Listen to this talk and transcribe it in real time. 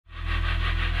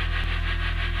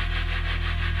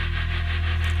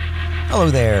Hello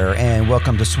there, and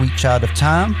welcome to Sweet Child of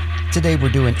Time. Today we're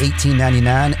doing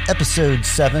 1899, Episode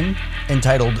 7,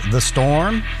 entitled The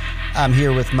Storm. I'm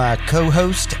here with my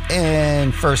co-host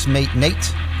and first mate,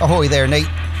 Nate. Ahoy there, Nate.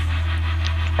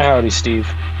 Howdy, Steve.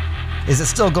 Is it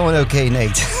still going okay,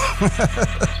 Nate?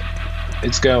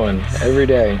 It's going every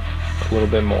day, a little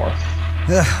bit more.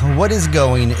 What is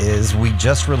going is we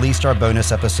just released our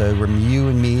bonus episode where you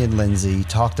and me and Lindsay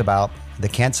talked about the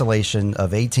cancellation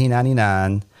of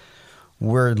 1899.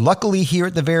 We're luckily here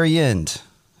at the very end.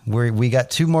 We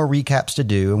got 2 more recaps to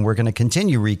do, and we're going to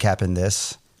continue recapping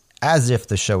this as if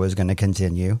the show is going to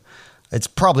continue. It's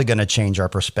probably going to change our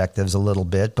perspectives a little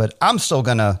bit, but I'm still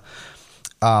going to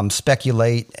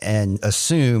speculate and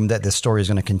assume that this story is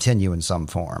going to continue in some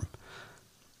form.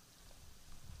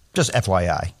 Just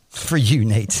FYI for you,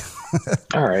 Nate.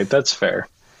 All right, that's fair.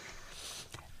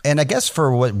 And I guess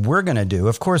for what we're going to do,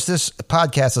 of course, this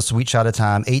podcast is Sweet Shot of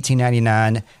Time,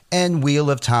 1899, and Wheel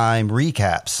of Time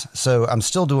recaps. So I'm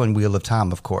still doing Wheel of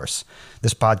Time, of course.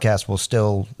 This podcast will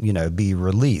still, be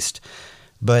released.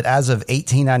 But as of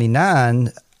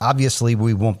 1899, obviously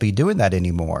we won't be doing that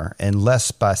anymore unless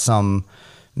by some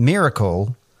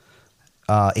miracle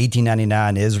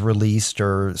 1899 is released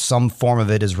or some form of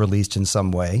it is released in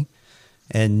some way.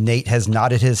 And Nate has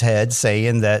nodded his head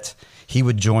saying that he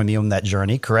would join me on that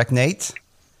journey. Correct, Nate?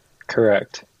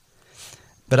 Correct.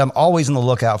 But I'm always on the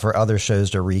lookout for other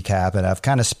shows to recap, and I've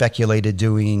kind of speculated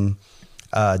doing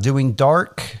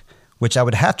Dark, which I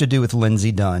would have to do with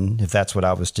Lindsay Dunn if that's what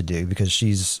I was to do, because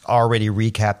she's already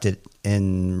recapped it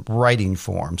in writing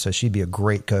form, so she'd be a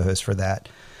great co-host for that.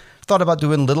 Thought about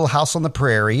doing Little House on the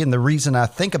Prairie, and the reason I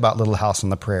think about Little House on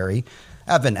the Prairie,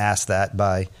 I've been asked that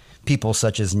by people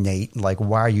such as Nate, like,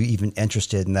 why are you even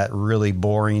interested in that really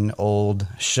boring old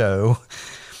show?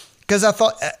 Because I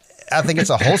think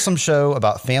it's a wholesome show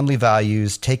about family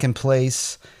values taking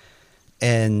place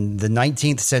in the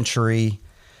 19th century,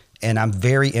 and I'm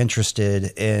very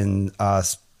interested in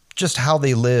just how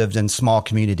they lived in small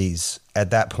communities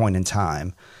at that point in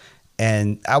time.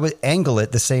 And I would angle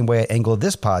it the same way I angled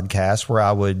this podcast, where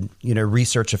I would,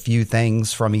 research a few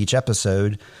things from each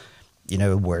episode.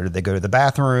 Where did they go to the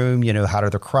bathroom? How do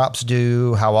the crops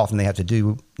do? How often they have to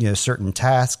do, certain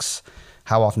tasks?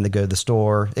 How often they go to the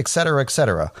store, et cetera, et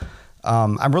cetera.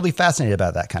 I'm really fascinated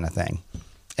about that kind of thing.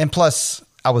 And plus,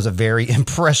 I was a very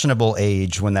impressionable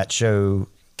age when that show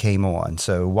came on.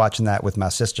 So watching that with my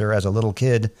sister as a little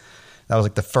kid, that was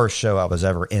like the first show I was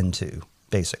ever into,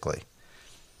 basically.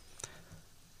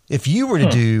 If you were to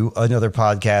do another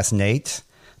podcast, Nate,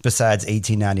 besides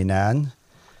 1899,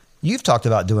 you've talked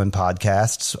about doing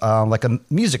podcasts, like a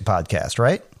music podcast,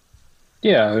 right?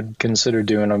 Yeah, I would consider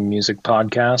doing a music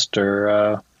podcast,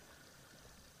 or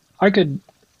I've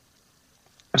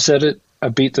said it, I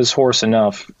beat this horse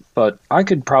enough, but I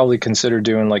could probably consider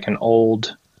doing like an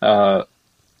old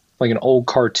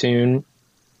cartoon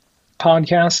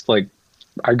podcast. Like,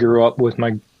 I grew up with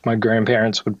my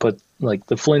grandparents would put like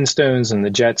the Flintstones and the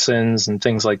Jetsons and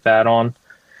things like that on.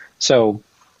 So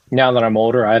now that I'm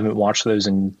older, I haven't watched those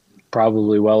in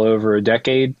probably well over a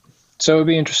decade. So it'd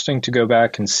be interesting to go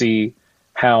back and see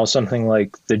how something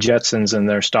like the Jetsons and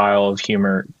their style of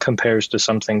humor compares to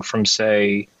something from,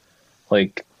 say,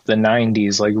 like the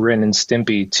 90s, like Ren and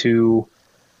Stimpy, to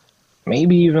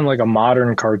maybe even like a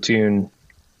modern cartoon,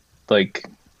 like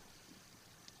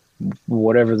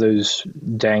whatever those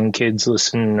dang kids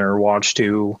listen or watch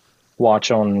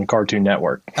on Cartoon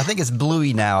Network. I think it's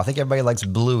Bluey now. I think everybody likes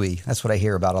Bluey. That's what I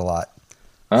hear about a lot.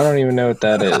 I don't even know what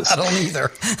that is. I don't either.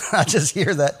 I just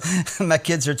hear that my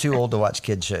kids are too old to watch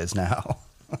kid shows now.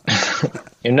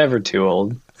 You're never too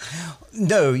old.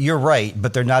 No, you're right,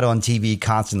 but they're not on TV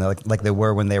constantly like they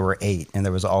were when they were 8, and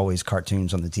there was always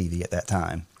cartoons on the TV at that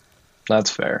time. That's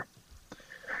fair.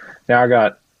 Now I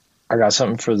got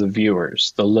something for the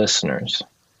viewers, the listeners.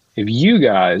 If you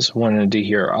guys wanted to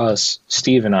hear us,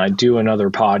 Steve and I, do another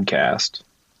podcast,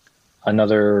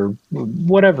 another,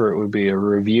 whatever it would be, a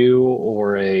review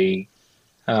or if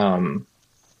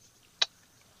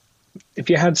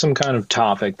you had some kind of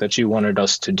topic that you wanted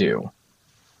us to do,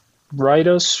 write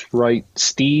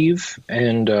Steve,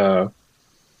 and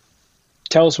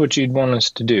tell us what you'd want us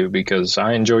to do, because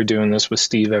I enjoy doing this with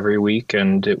Steve every week,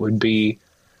 and it would be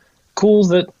cool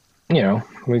that,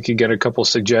 we could get a couple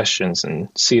suggestions and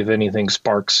see if anything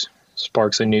sparks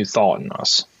a new thought in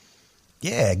us.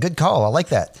 Yeah, good call. I like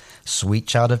that.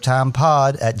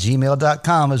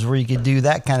 sweetchildoftimepod@gmail.com is where you could do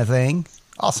that kind of thing.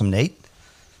 Awesome, Nate.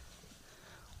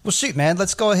 Well, shoot, man,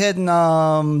 let's go ahead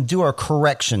and do our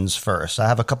corrections first. I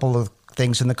have a couple of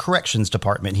things in the corrections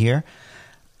department here.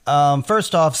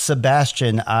 First off,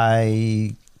 Sebastian,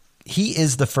 he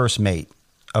is the first mate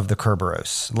of the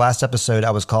Kerberos. Last episode,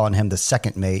 I was calling him the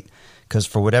second mate because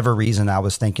for whatever reason, I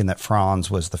was thinking that Franz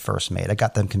was the first mate. I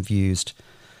got them confused.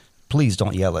 Please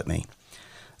don't yell at me.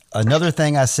 Another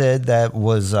thing I said that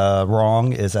was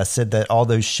wrong is I said that all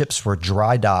those ships were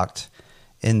dry docked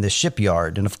in the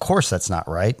shipyard. And of course, that's not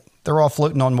right. They're all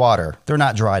floating on water. They're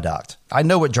not dry docked. I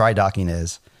know what dry docking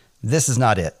is. This is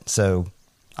not it. So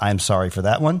I'm sorry for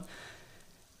that one.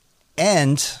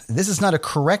 And this is not a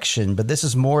correction, but this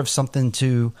is more of something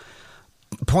to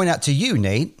point out to you,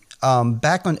 Nate.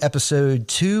 Back on episode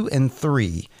 2 and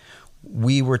 3,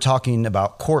 we were talking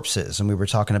about corpses, and we were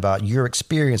talking about your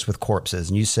experience with corpses.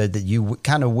 And you said that you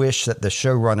kind of wish that the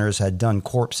showrunners had done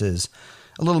corpses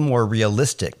a little more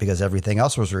realistic because everything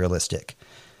else was realistic.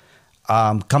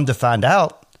 Come to find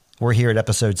out, we're here at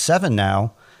episode 7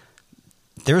 now.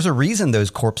 There's a reason those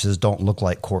corpses don't look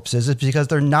like corpses. It's because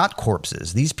they're not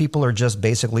corpses. These people are just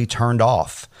basically turned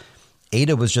off.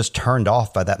 Ada was just turned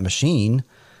off by that machine.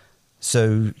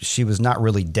 So she was not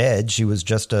really dead. She was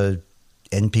just a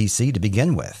NPC to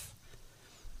begin with.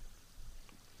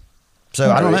 So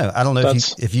right. I don't know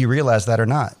if you realize that or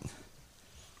not.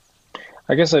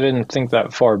 I guess I didn't think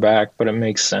that far back, but it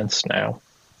makes sense now.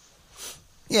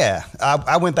 Yeah.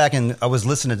 I went back and I was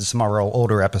listening to some of our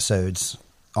older episodes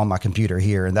on my computer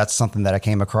here, and that's something that I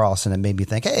came across, and it made me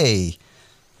think, hey,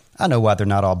 I know why they're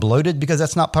not all bloated, because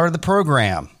that's not part of the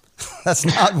program. That's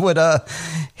not what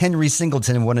Henry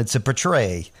Singleton wanted to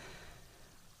portray.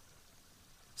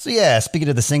 So yeah, speaking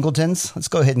of the Singletons, let's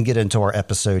go ahead and get into our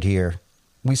episode here.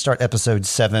 We start episode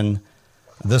 7,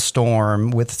 The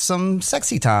Storm, with some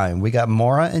sexy time. We got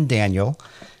Maura and Daniel,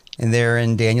 and they're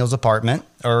in Daniel's apartment,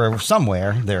 or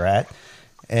somewhere they're at,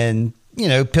 and, you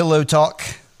know, pillow talk,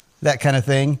 that kind of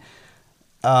thing.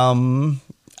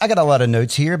 I got a lot of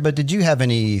notes here, but did you have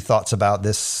any thoughts about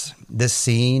this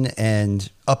scene and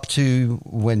up to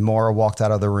when Maura walked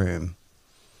out of the room?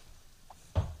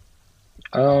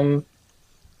 No,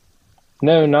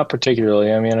 not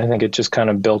particularly. I mean, I think it just kind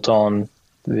of built on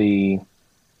it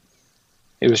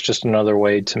was just another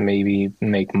way to maybe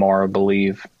make Maura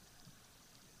believe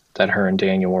that her and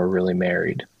Daniel were really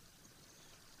married.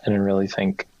 I didn't really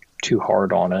think too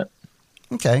hard on it.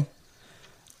 Okay.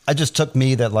 I just took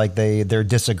me that like their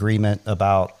disagreement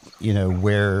about, you know,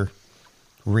 where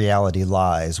reality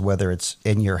lies, whether it's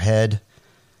in your head,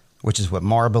 which is what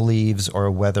Maura believes, or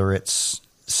whether it's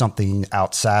something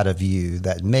outside of you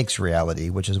that makes reality,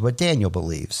 which is what Daniel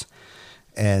believes.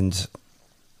 And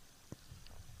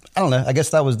I don't know, I guess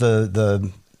that was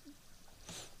the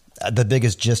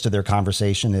biggest gist of their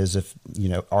conversation is if, you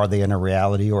know, are they in a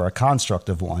reality or a construct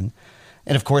of one?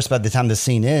 And of course, by the time the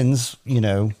scene ends, you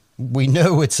know, we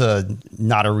know it's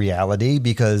not a reality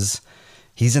because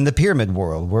he's in the pyramid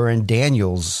world. We're in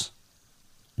Daniel's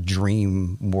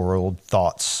dream world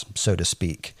thoughts, so to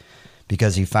speak,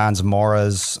 because he finds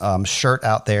Maura's shirt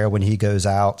out there when he goes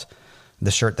out,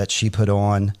 the shirt that she put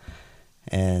on.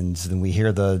 And then we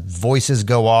hear the voices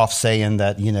go off saying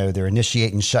that, you know, they're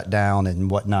initiating shutdown and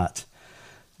whatnot.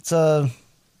 It's I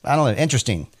don't know,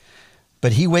 interesting.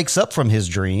 But he wakes up from his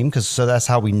dream, so that's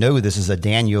how we know this is a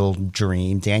Daniel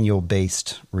dream,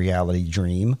 Daniel-based reality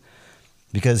dream,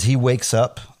 because he wakes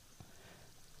up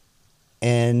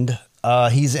and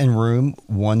he's in room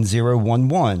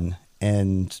 1011.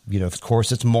 And, you know, of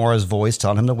course, it's Maura's voice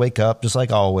telling him to wake up, just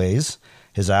like always.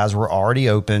 His eyes were already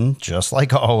open, just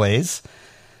like always.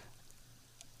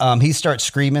 He starts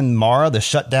screaming, "Maura, the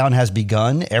shutdown has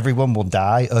begun. Everyone will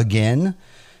die again.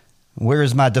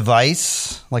 Where's my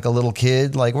device?" Like a little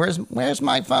kid, like, where's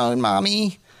my phone,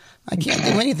 Mommy? I can't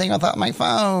do anything without my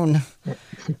phone.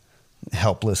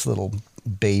 Helpless little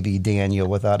baby Daniel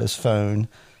without his phone.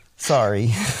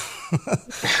 Sorry.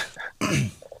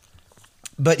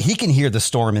 But he can hear the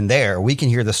storm in there. We can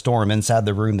hear the storm inside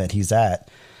the room that he's at.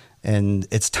 And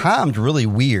it's timed really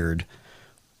weird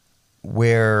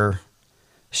where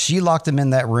she locked him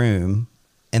in that room.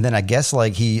 And then I guess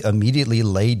like he immediately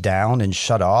laid down and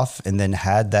shut off and then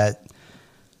had that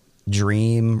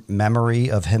dream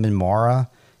memory of him and Maura.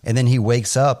 And then he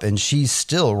wakes up and she's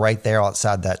still right there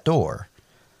outside that door.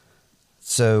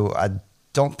 So I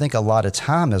don't think a lot of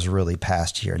time has really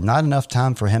passed here. Not enough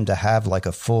time for him to have like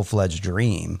a full-fledged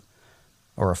dream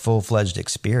or a full-fledged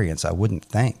experience, I wouldn't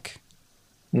think.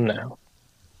 No.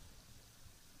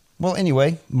 Well,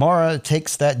 anyway, Maura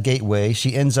takes that gateway.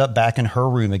 She ends up back in her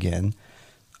room again.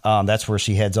 That's where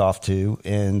she heads off to.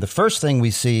 And the first thing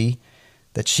we see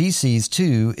that she sees,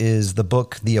 too, is the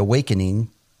book The Awakening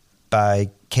by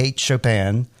Kate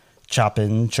Chopin.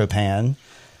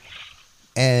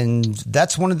 And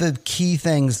that's one of the key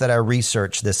things that I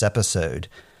researched this episode.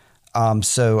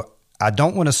 So I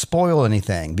don't want to spoil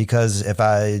anything, because if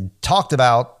I talked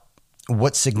about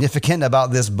what's significant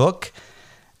about this book,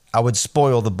 I would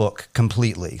spoil the book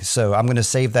completely. So I'm going to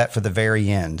save that for the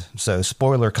very end. So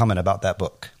spoiler coming about that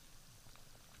book.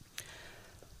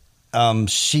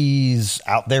 She's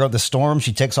out there at the storm.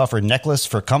 She takes off her necklace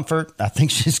for comfort. I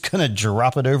think she's going to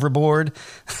drop it overboard.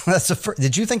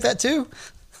 Did you think that too?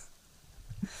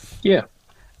 Yeah.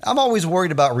 I'm always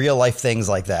worried about real life things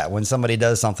like that. When somebody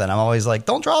does something, I'm always like,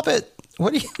 don't drop it.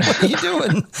 What are you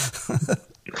doing?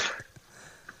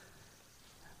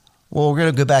 Well, we're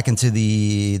going to go back into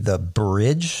the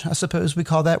bridge, I suppose we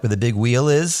call that, where the big wheel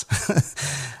is.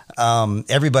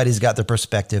 Everybody's got their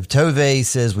perspective. Tove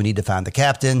says we need to find the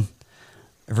captain.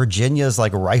 Virginia's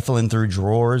like rifling through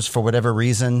drawers for whatever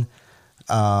reason.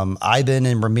 Ivan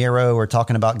and Ramiro are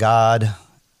talking about God.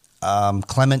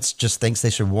 Clements just thinks they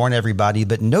should warn everybody,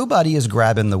 but nobody is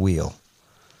grabbing the wheel.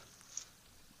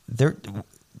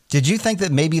 Did you think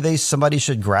that maybe somebody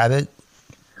should grab it?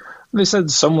 They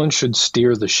said someone should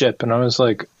steer the ship, and I was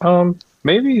like,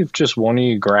 maybe if just one of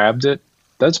you grabbed it,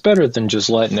 that's better than just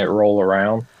letting it roll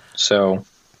around. So,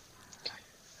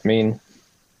 I mean,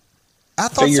 I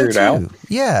thought figure it out.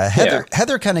 Yeah,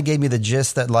 Heather kind of gave me the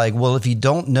gist that, like, well, if you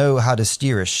don't know how to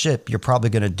steer a ship, you're probably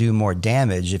going to do more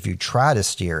damage if you try to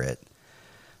steer it.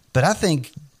 But I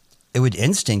think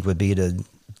instinct would be to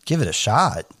give it a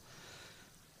shot.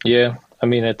 Yeah, I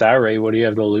mean, at that rate, what do you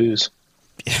have to lose?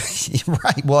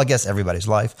 Right. Well, I guess everybody's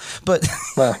life, but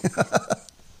well.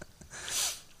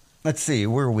 Let's see,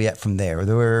 where are we at from there?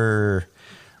 We're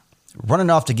running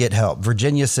off to get help.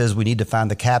 Virginia says we need to find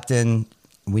the captain.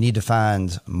 We need to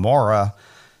find Mara.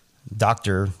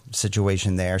 Doctor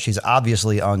situation there. She's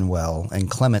obviously unwell, and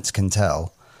Clements can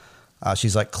tell.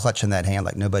 She's like clutching that hand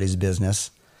like nobody's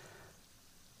business.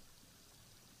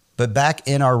 But back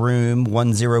in our room,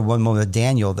 101 with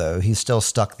Daniel, though, he's still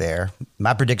stuck there.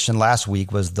 My prediction last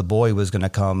week was the boy was going to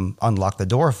come unlock the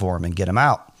door for him and get him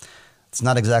out. It's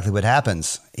not exactly what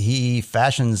happens. He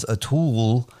fashions a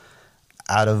tool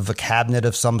out of a cabinet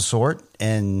of some sort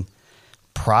and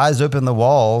pries open the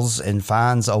walls and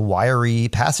finds a wiry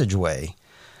passageway,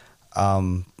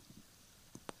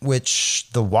 which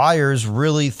the wires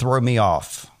really throw me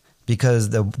off, because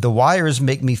the wires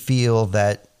make me feel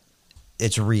that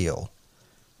it's real,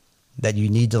 that you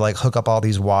need to like hook up all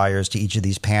these wires to each of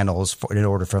these panels in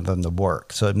order for them to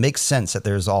work. So it makes sense that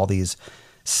there's all these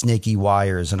snaky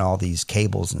wires and all these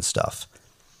cables and stuff.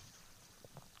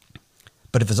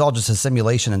 But if it's all just a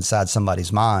simulation inside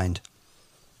somebody's mind,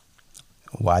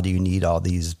 why do you need all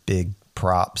these big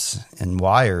props and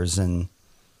wires and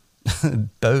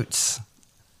boats?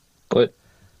 But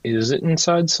is it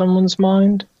inside someone's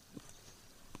mind?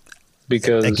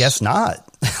 Because I guess not.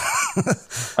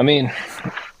 I mean,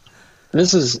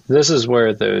 this is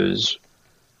where those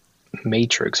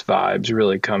Matrix vibes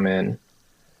really come in.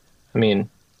 I mean,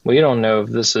 we don't know if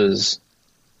this is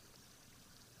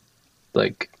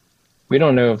like, we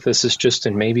don't know if this is just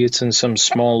in, maybe it's in some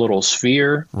small little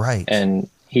sphere, right? And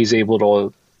he's able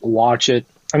to watch it.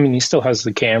 I mean, he still has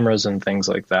the cameras and things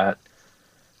like that,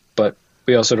 but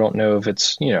we also don't know if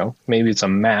it's, maybe it's a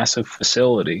massive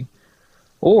facility,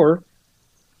 or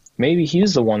maybe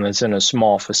he's the one that's in a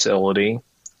small facility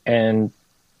and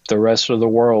the rest of the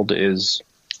world is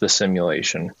the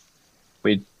simulation.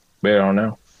 We don't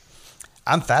know.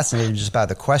 I'm fascinated just by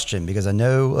the question, because I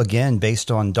know, again,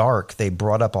 based on Dark, they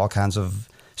brought up all kinds of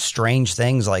strange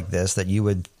things like this that you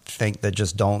would think that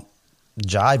just don't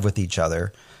jive with each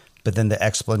other. But then the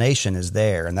explanation is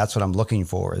there. And that's what I'm looking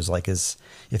for, is like, if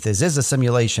this is a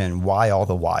simulation, why all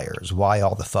the wires? Why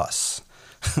all the fuss?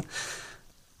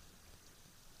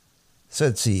 So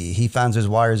let's see. He finds his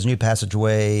wires, new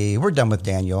passageway. We're done with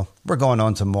Daniel. We're going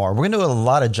on to more. We're going to do a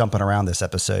lot of jumping around this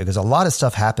episode, because a lot of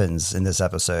stuff happens in this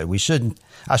episode. I should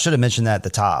have mentioned that at the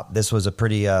top. This was a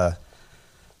pretty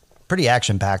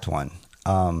action-packed one.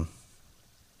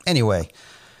 Anyway,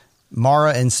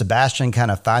 Mara and Sebastian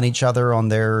kind of find each other on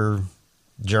their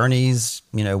journeys.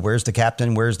 Where's the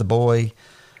captain? Where's the boy?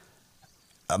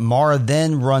 Mara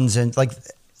then runs in, like,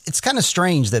 it's kind of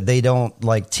strange that they don't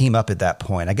like team up at that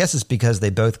point. I guess it's because they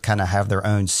both kind of have their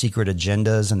own secret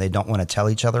agendas and they don't want to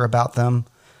tell each other about them.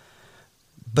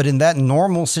 But in that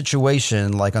normal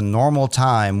situation, like a normal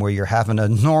time where you're having a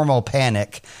normal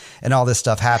panic and all this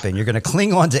stuff happen, you're going to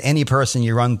cling on to any person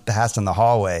you run past in the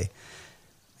hallway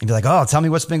and be like, oh, tell me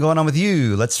what's been going on with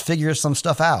you. Let's figure some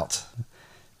stuff out.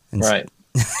 Right.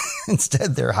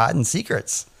 Instead, they're hiding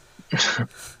secrets.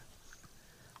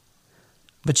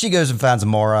 But she goes and finds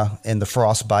Mora in the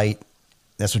frostbite.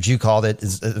 That's what you called it.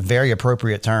 It's a very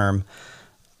appropriate term.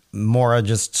 Mora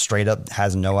just straight up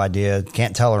has no idea,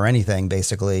 can't tell her anything,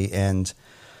 basically, and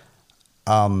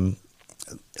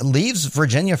leaves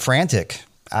Virginia frantic.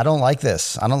 I don't like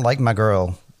this. I don't like my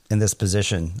girl in this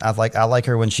position. I like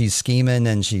her when she's scheming,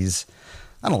 and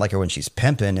I don't like her when she's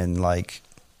pimping and like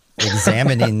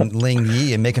examining Ling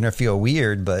Yi and making her feel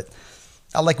weird, but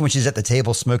I like when she's at the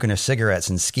table smoking her cigarettes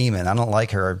and scheming. I don't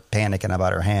like her panicking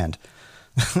about her hand.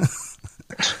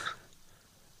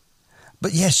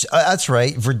 But yes, that's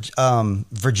right.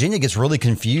 Virginia gets really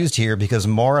confused here because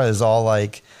Mora is all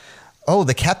like, oh,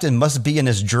 the captain must be in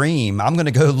his dream. I'm going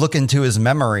to go look into his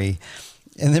memory.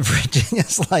 And then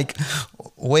Virginia's like,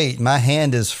 wait, my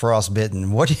hand is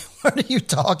frostbitten. What are you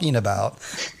talking about?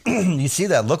 You see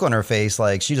that look on her face,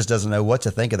 like she just doesn't know what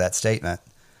to think of that statement.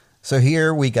 So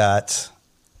here we got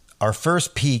our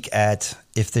first peek at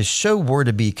if this show were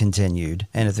to be continued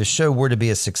and if the show were to be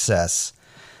a success,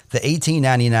 the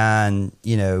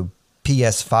 $18.99,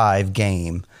 PS5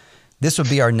 game, this would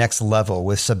be our next level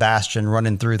with Sebastian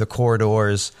running through the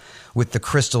corridors with the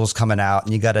crystals coming out,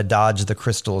 and you got to dodge the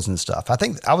crystals and stuff.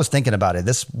 I was thinking about it.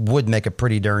 This would make a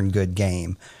pretty darn good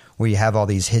game where you have all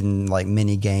these hidden like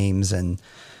mini games and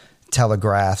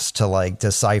telegraphs to like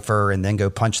decipher and then go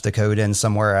punch the code in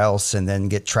somewhere else and then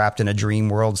get trapped in a dream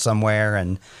world somewhere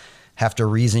and have to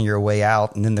reason your way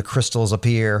out, and then the crystals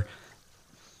appear.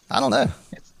 I don't know.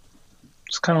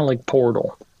 It's kind of like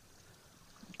Portal.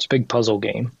 It's a big puzzle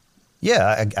game.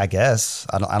 Yeah, I guess.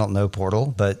 I don't know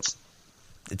Portal, but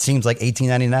it seems like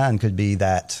 $18.99 could be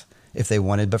that if they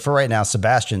wanted. But for right now,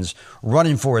 Sebastian's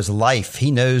running for his life. He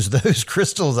knows those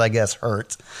crystals, I guess,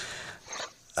 hurt.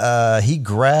 He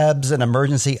grabs an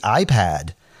emergency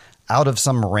iPad out of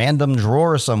some random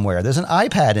drawer somewhere. There's an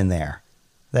iPad in there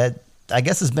that I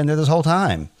guess has been there this whole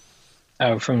time.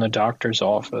 Oh, from the doctor's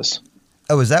office.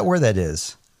 Oh, is that where that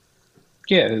is?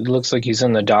 Yeah, it looks like he's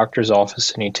in the doctor's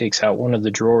office and he takes out one of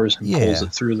the drawers and pulls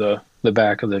it through the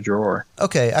back of the drawer.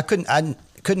 Okay, I couldn't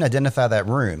identify that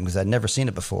room because I'd never seen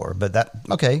it before, but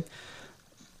okay.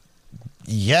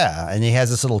 Yeah, and he has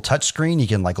this little touch screen. You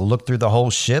can like look through the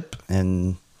whole ship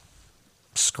and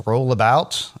scroll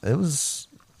about. It was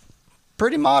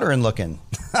pretty modern looking,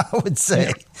 I would say.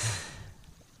 Yeah.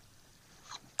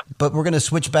 But we're going to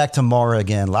switch back to Mara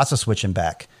again. Lots of switching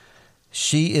back.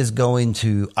 She is going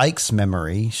to Ike's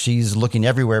memory. She's looking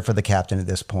everywhere for the captain at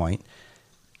this point.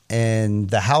 And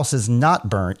the house is not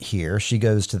burnt here. She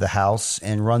goes to the house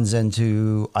and runs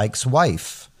into Ike's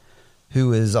wife,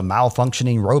 who is a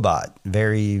malfunctioning robot.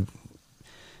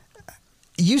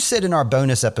 You said in our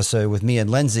bonus episode with me and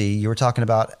Lindsay, you were talking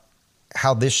about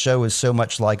how this show is so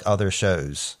much like other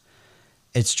shows.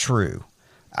 It's true.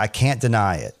 I can't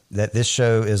deny it, that this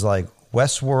show is like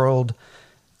Westworld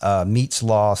meets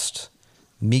Lost,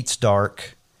 meets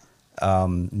Dark,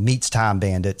 meets Time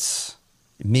Bandits,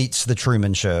 meets The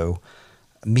Truman Show,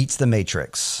 meets The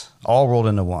Matrix, all rolled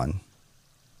into one.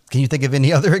 Can you think of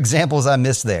any other examples I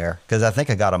missed there? Because I think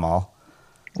I got them all.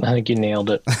 I think you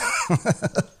nailed it.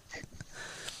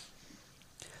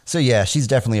 So yeah, she's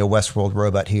definitely a Westworld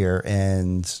robot here,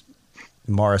 and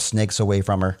Mara snakes away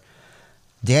from her.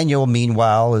 Daniel,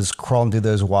 meanwhile, is crawling through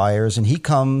those wires, and he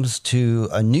comes to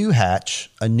a new hatch,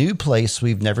 a new place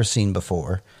we've never seen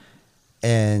before.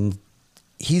 And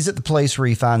he's at the place where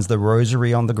he finds the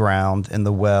rosary on the ground and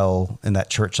the well in that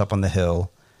church up on the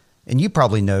hill. And you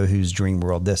probably know whose dream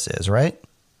world this is, right?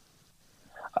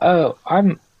 Oh,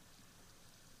 I'm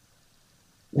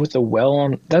with the well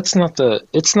on. It's not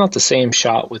the same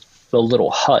shot with the little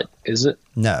hut, is it?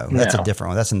 No, that's a different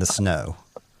one. That's in the snow.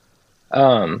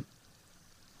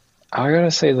 I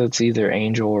gotta say that's either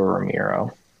Angel or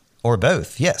Ramiro. Or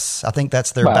both, yes. I think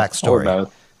that's their backstory. Or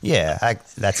both. Yeah,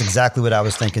 that's exactly what I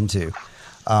was thinking too.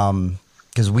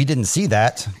 Because we didn't see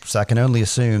that, so I can only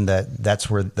assume that's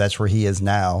where he is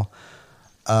now.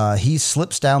 He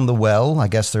slips down the well. I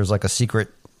guess there's like a secret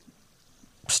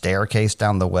staircase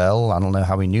down the well. I don't know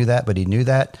how he knew that, but he knew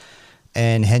that.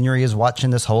 And Henry is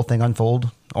watching this whole thing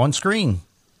unfold on screen.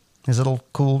 His little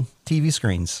cool TV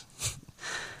screens.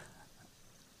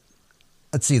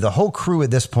 Let's see. The whole crew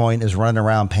at this point is running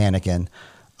around panicking.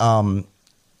 When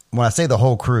I say the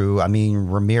whole crew, I mean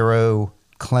Ramiro,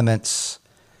 Clements,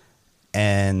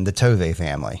 and the Tove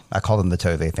family. I call them the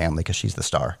Tove family because she's the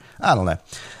star. I don't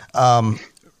know.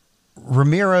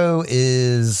 Ramiro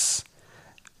is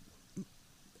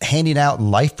handing out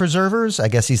life preservers. I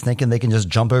guess he's thinking they can just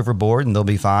jump overboard and they'll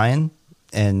be fine.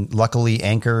 And luckily,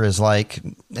 Anchor is like,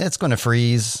 it's going to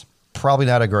freeze. Probably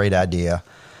not a great idea.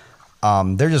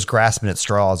 They're just grasping at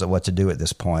straws at what to do at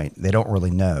this point. They don't really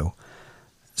know.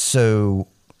 So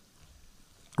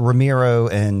Ramiro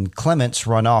and Clements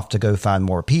run off to go find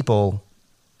more people.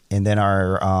 And then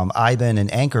our Ivan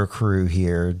and Anchor crew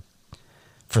here,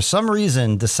 for some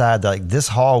reason, decide that, like, this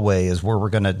hallway is where we're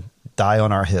going to die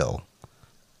on our hill.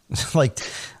 Like,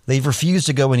 they've refused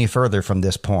to go any further from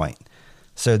this point.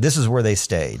 So this is where they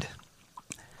stayed.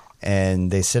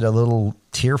 And they said a little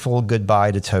tearful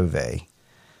goodbye to Tove.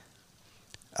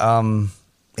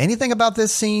 Anything about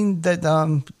this scene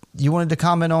that you wanted to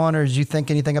comment on, or did you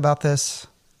think anything about this?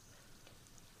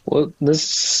 Well, this is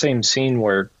the same scene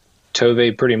where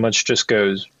Tove pretty much just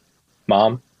goes,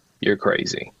 "Mom, you're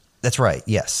crazy." That's right.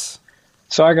 Yes.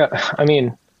 So I got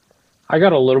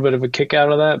a little bit of a kick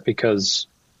out of that because,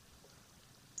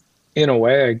 in a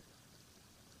way,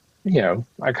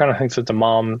 I kind of think that the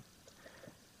mom,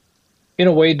 in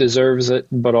a way, deserves it,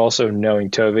 but also knowing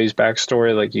Tove's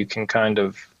backstory, like, you can kind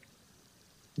of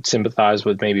sympathize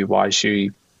with maybe why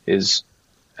she is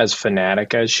as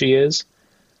fanatic as she is.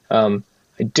 I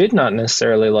did not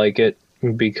necessarily like it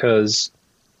because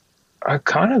I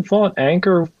kind of thought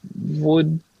Anchor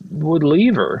would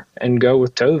leave her and go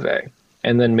with Tove,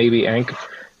 and then maybe Anchor,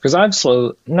 because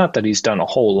not that he's done a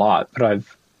whole lot, but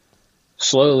I've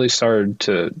slowly started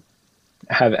to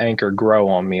have Anchor grow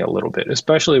on me a little bit,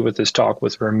 especially with this talk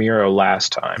with Ramiro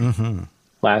last time. Mm-hmm.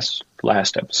 Last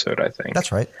episode, I think.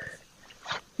 That's right.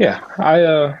 Yeah, I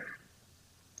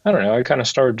don't know. I kind of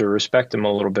started to respect him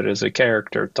a little bit as a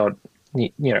character. Thought,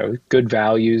 good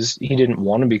values. He didn't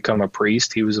want to become a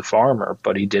priest. He was a farmer,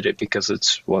 but he did it because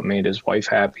it's what made his wife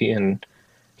happy, and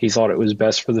he thought it was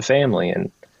best for the family.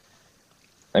 And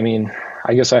I mean,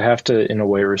 I guess I have to, in a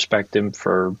way, respect him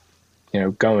for,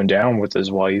 going down with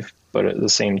his wife. But at the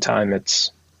same time,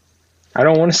 I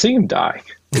don't want to see him die.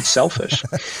 It's selfish.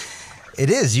 It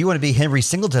is. You want to be Henry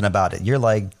Singleton about it. You're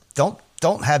like,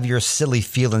 don't have your silly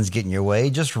feelings get in your way.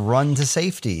 Just run to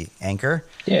safety, Anchor.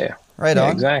 Yeah. Right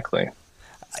on. Exactly.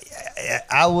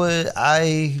 I'd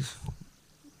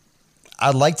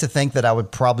like to think that I would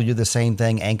probably do the same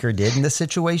thing Anchor did in this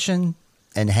situation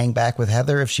and hang back with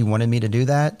Heather if she wanted me to do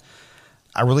that.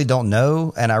 I really don't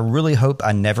know, and I really hope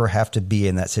I never have to be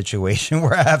in that situation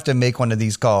where I have to make one of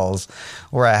these calls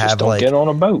where I have get on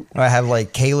a boat. I have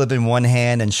like Caleb in one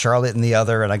hand and Charlotte in the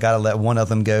other, and I got to let one of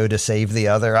them go to save the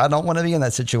other. I don't want to be in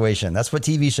that situation. That's what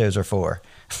TV shows are for.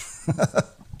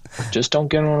 Just don't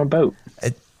get on a boat.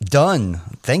 Done.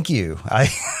 Thank you.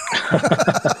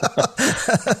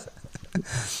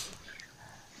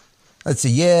 Let's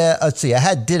see.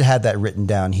 I did have that written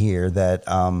down here that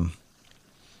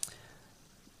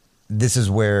this is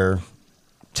where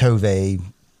Tove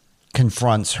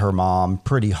confronts her mom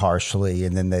pretty harshly,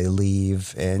 and then they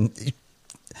leave. And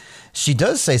she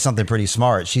does say something pretty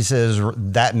smart. She says,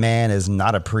 that man is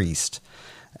not a priest.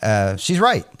 She's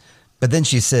right. But then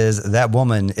she says, that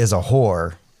woman is a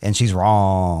whore, and she's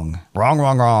wrong.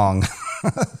 Wrong.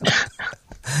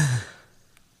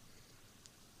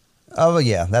 Oh,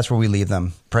 yeah, that's where we leave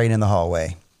them, praying in the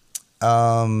hallway.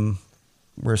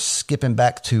 We're skipping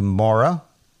back to Maura.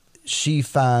 She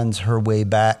finds her way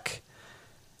back,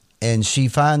 and she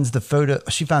finds the photo.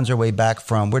 She finds her way back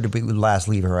from, where did we last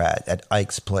leave her at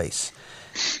Ike's place.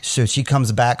 So she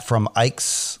comes back from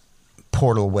Ike's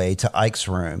portal way to Ike's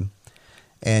room,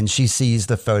 and she sees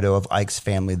the photo of Ike's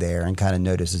family there and kind of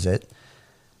notices it.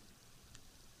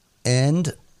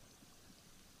 And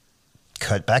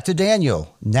cut back to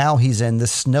Daniel. Now he's in the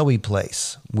snowy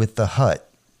place with the hut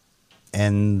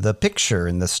and the picture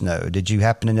in the snow. Did you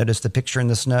happen to notice the picture in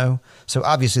the snow? So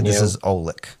obviously this is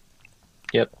Oleg.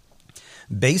 Yep.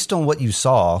 Based on what you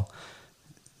saw,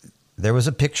 there was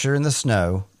a picture in the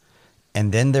snow,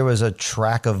 and then there was a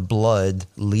track of blood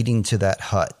leading to that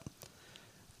hut.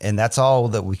 And that's all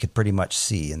that we could pretty much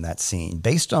see in that scene.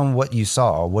 Based on what you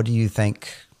saw, what do you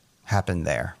think happened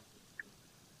there?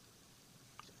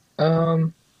 I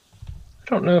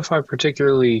don't know if I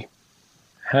particularly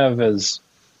have as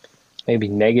maybe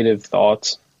negative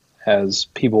thoughts as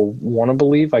people want to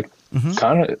believe. I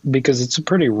kind of, because it's a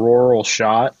pretty rural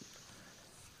shot.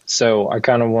 So I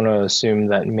kind of want to assume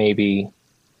that maybe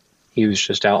he was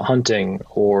just out hunting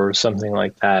or something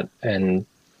like that. And,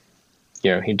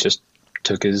 he just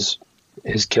took his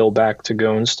kill back to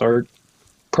go and start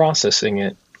processing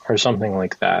it or something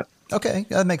like that. Okay.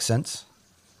 That makes sense.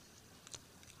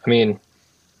 I mean,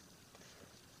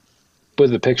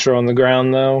 with the picture on the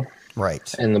ground, though,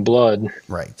 right, and the blood,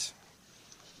 right,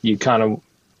 you kind of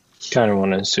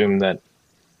want to assume that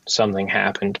something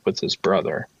happened with his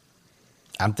brother.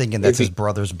 I'm thinking that's his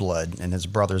brother's blood, and his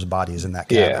brother's body is in that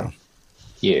cabin.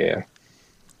 Yeah.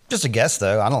 Just a guess,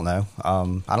 though. I don't know.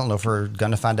 I don't know if we're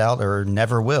going to find out or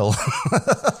never will.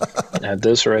 At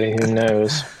this rate, who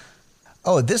knows?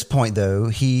 Oh, at this point, though,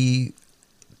 he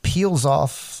peels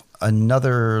off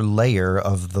another layer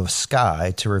of the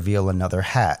sky to reveal another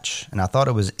hatch. And I thought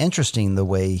it was interesting the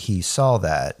way he saw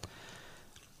that,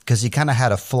 because he kind of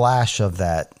had a flash of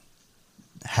that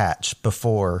hatch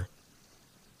before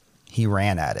he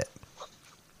ran at it.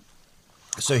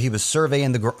 So he was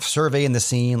surveying the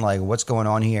scene, like what's going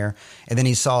on here, and then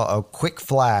he saw a quick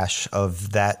flash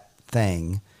of that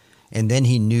thing, and then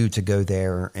he knew to go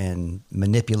there and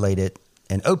manipulate it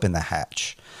and open the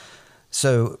hatch.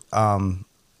 So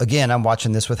again, I'm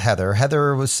watching this with Heather.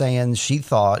 Heather was saying she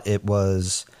thought it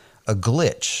was a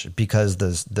glitch because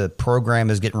the program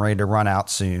is getting ready to run out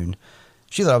soon.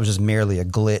 She thought it was just merely a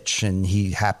glitch, and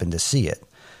he happened to see it.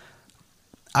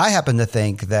 I happen to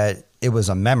think that it was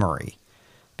a memory,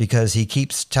 because he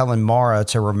keeps telling Mara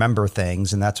to remember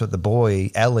things, and that's what the boy,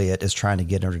 Elliot, is trying to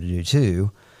get her to do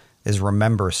too, is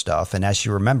remember stuff. And as she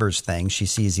remembers things, she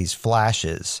sees these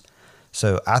flashes.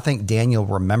 So I think Daniel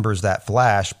remembers that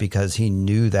flash because he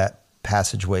knew that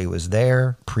passageway was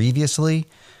there previously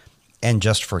and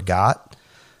just forgot.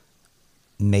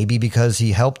 Maybe because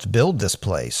he helped build this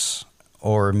place,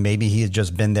 or maybe he had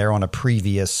just been there on a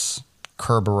previous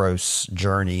Kerberos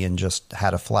journey and just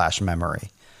had a flash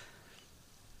memory.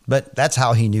 But that's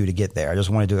how he knew to get there. I just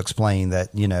wanted to explain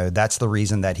that, that's the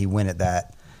reason that he went at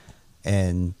that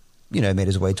and, made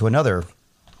his way to another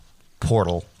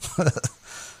portal.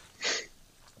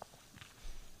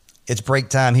 It's break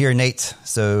time here, Nate.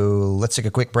 So let's take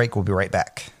a quick break. We'll be right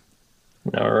back.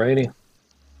 All righty.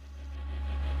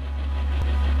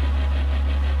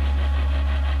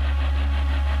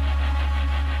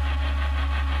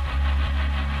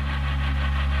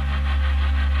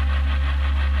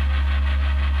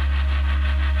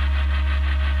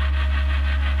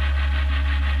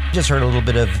 Just heard a little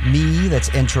bit of me,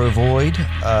 that's Intro Void,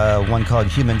 one called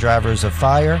Human Drivers of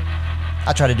Fire.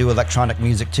 I try to do electronic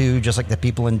music too, just like the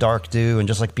people in Dark do, and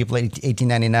just like people at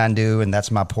 1899 do, and that's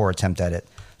my poor attempt at it.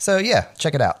 So yeah,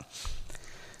 check it out.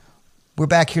 We're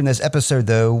back here in this episode,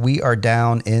 though. We are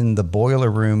down in the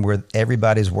boiler room where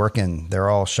everybody's working. They're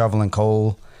all shoveling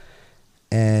coal,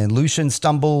 and Lucian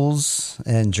stumbles,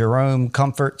 and Jerome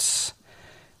comforts,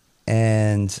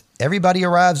 and everybody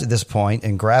arrives at this point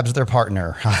and grabs their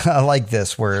partner. I like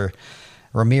this, where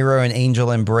Ramiro and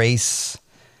Angel embrace,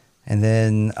 and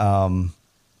then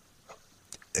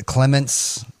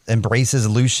Clements embraces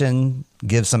Lucian,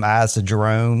 gives some eyes to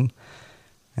Jerome,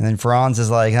 and then Franz is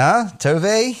like, huh,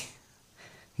 Tove?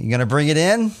 You going to bring it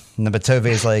in? But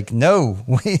Tove's like, no,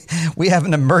 we have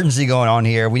an emergency going on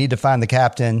here. We need to find the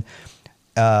captain.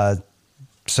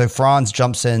 So Franz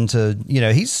jumps into,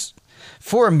 he's...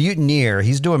 For a mutineer,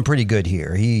 he's doing pretty good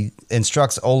here. He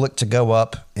instructs Oleg to go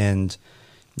up and,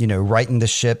 right in the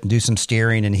ship, do some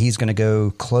steering, and he's going to go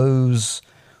close,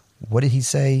 what did he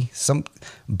say? Some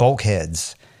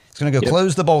bulkheads. He's going to go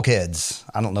close the bulkheads.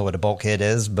 I don't know what a bulkhead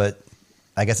is, but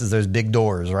I guess it's those big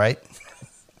doors, right?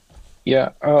 Yeah.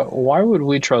 Why would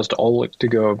we trust Oleg to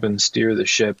go up and steer the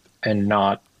ship and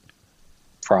not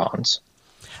Franz?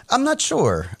 I'm not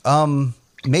sure.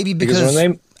 Maybe because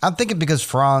I'm thinking because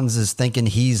Franz is thinking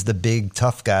he's the big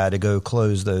tough guy to go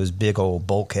close those big old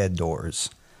bulkhead doors,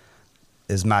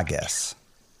 is my guess.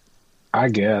 I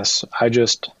guess. I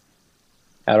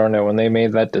don't know. When they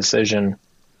made that decision,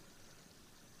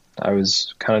 I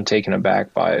was kind of taken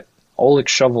aback by it. Oleg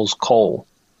shovels coal.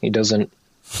 He doesn't...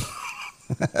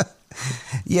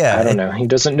 Yeah. I don't know. He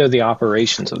doesn't know the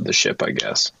operations of the ship, I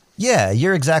guess. Yeah,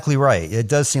 you're exactly right. It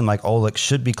does seem like Oleg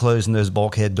should be closing those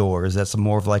bulkhead doors. That's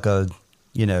more of like a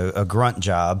grunt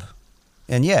job.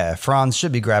 And yeah, Franz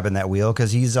should be grabbing that wheel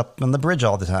because he's up on the bridge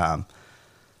all the time.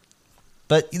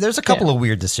 But there's a couple of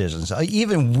weird decisions. An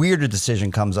even weirder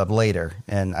decision comes up later,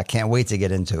 and I can't wait to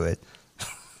get into it.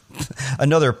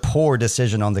 Another poor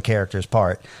decision on the character's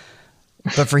part.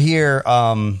 But for here,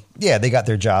 they got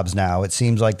their jobs now. It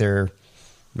seems like they're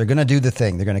going to do the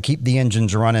thing. They're going to keep the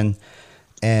engines running.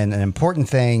 And an important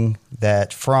thing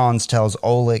that Franz tells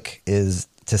Oleg is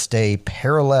to stay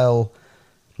parallel.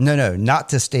 No, not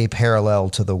to stay parallel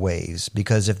to the waves,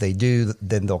 because if they do,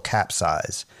 then they'll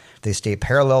capsize. If they stay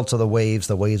parallel to the waves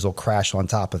will crash on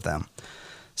top of them.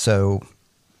 So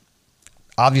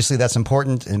obviously that's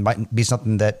important. It might be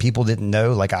something that people didn't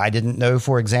know, like I didn't know,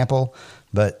 for example.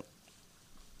 But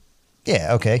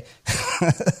yeah, okay.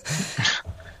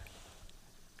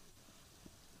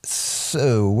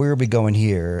 So where are we going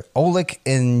here? Oleg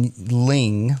and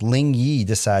Ling Yi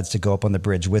decides to go up on the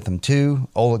bridge with him too.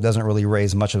 Oleg doesn't really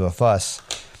raise much of a fuss,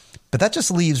 but that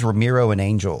just leaves Ramiro and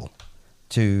Angel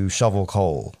to shovel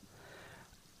coal.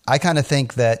 I kind of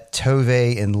think that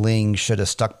Tove and Ling should have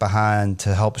stuck behind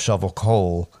to help shovel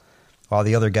coal, while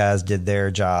the other guys did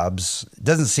their jobs. It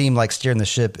doesn't seem like steering the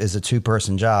ship is a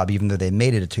two-person job, even though they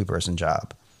made it a two-person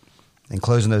job. And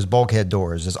closing those bulkhead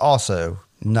doors is also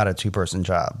not a two-person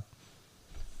job.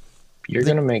 You're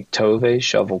going to make Tove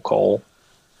shovel coal,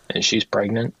 and she's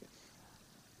pregnant?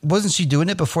 Wasn't she doing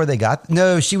it before they got...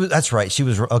 No, she was... That's right. She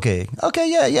was... Okay,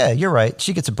 yeah, you're right.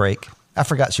 She gets a break. I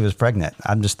forgot she was pregnant.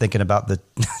 I'm just thinking about the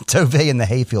Tove in the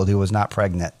hayfield who was not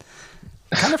pregnant.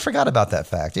 I kind of forgot about that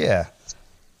fact, yeah.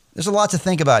 There's a lot to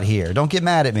think about here. Don't get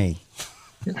mad at me.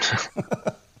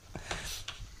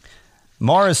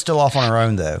 Mara's still off on her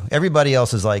own, though. Everybody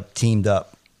else is, like, teamed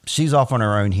up. She's off on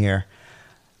her own here.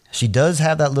 She does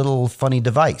have that little funny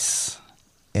device,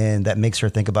 and that makes her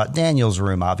think about Daniel's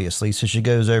room, obviously. So she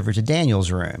goes over to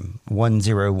Daniel's room,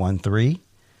 1013,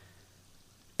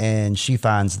 and she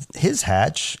finds his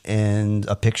hatch and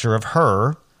a picture of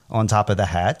her on top of the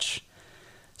hatch.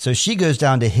 So she goes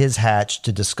down to his hatch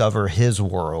to discover his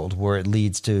world, where it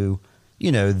leads to,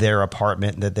 you know, their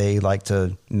apartment that they like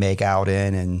to make out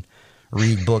in and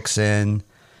read books in.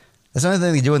 That's the only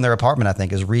thing they do in their apartment, I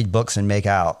think, is read books and make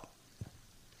out.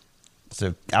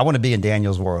 So I want to be in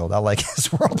Daniel's world. I like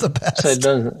his world the best. So it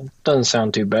doesn't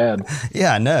sound too bad.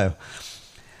 Yeah, I know.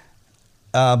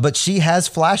 But she has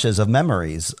flashes of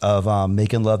memories of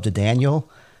making love to Daniel.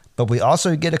 But we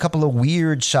also get a couple of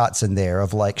weird shots in there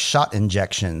of like shot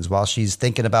injections while she's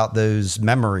thinking about those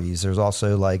memories. There's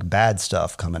also like bad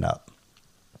stuff coming up.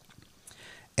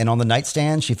 And on the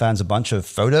nightstand, she finds a bunch of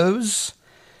photos,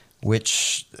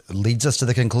 which leads us to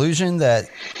the conclusion that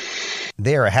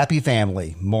they are a happy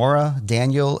family. Maura,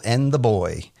 Daniel, and the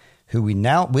boy, who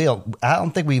I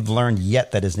don't think we've learned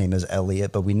yet that his name is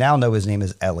Elliot, but we now know his name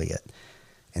is Elliot.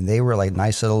 And they were like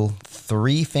nice little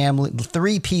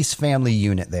three-piece family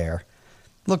unit there.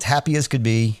 Looked happy as could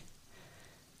be.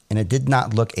 And it did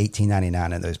not look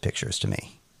 $18.99 in those pictures to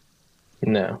me.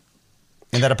 No.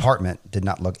 And that apartment did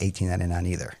not look $18.99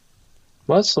 either.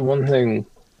 Well, that's the one thing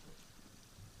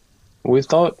we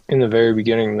thought in the very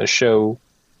beginning of the show.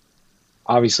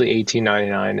 Obviously,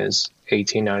 $18.99 is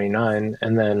 $18.99,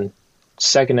 and then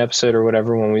second episode or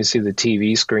whatever, when we see the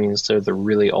TV screens, they're the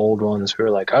really old ones. We're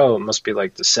like, oh, it must be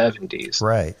like the 70s,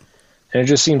 right? And it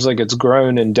just seems like it's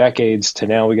grown in decades to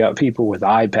now we got people with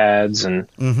iPads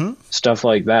and stuff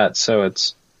like that. So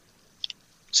it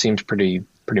seems pretty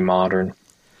modern.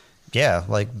 Yeah,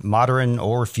 like modern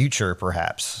or future,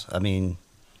 perhaps. I mean,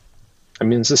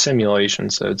 it's a simulation,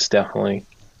 so it's definitely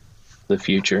the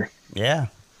future. Yeah.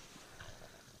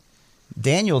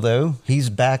 Daniel, though, he's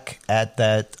back at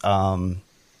that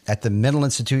at the mental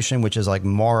institution, which is like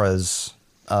Maura's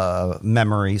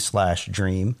memory /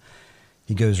 dream.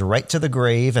 He goes right to the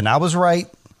grave, and I was right.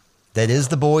 That is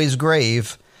the boy's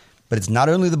grave, but it's not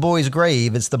only the boy's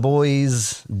grave; it's the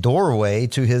boy's doorway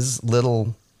to his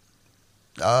little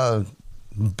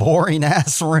boring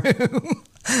ass room.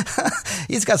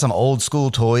 He's got some old school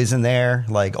toys in there,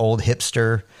 like old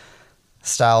hipster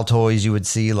style toys you would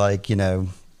see, like, you know,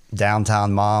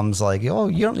 downtown moms, like, oh,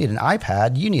 you don't need an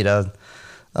iPad, you need a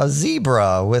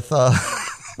zebra with a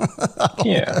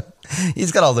yeah.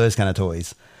 He's got all those kind of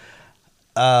toys.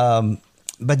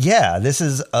 But yeah, this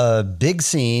is a big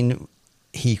scene.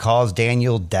 He calls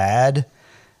Daniel dad.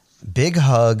 Big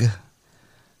hug.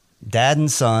 Dad and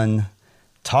son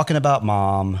talking about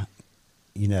mom.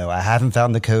 You know, I haven't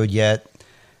found the code yet,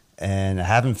 and I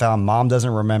haven't found mom doesn't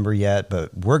remember yet,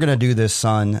 but we're going to do this,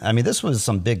 son. I mean, this was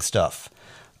some big stuff.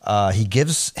 He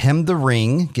gives him the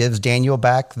ring, gives Daniel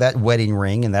back that wedding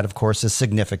ring, and that, of course, is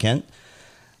significant.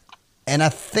 And I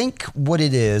think what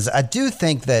it is, I do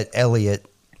think that Elliot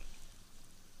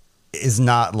is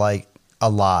not, like,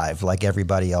 alive like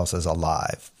everybody else is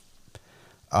alive.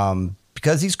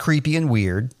 Because he's creepy and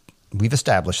weird. We've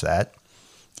established that.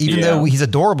 Even though he's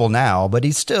adorable now, but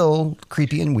he's still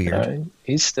creepy and weird.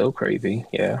 He's still creepy,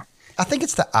 yeah. I think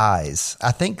it's the eyes.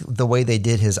 I think the way they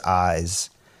did his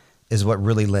eyes is what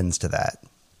really lends to that.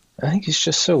 I think he's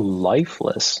just so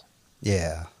lifeless.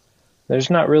 Yeah.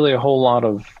 There's not really a whole lot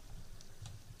of,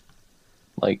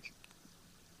 like,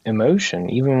 emotion.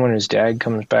 Even when his dad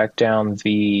comes back down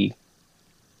the,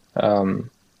 down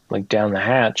the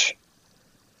hatch,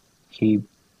 he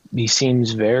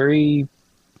seems very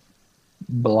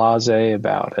blasé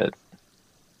about it.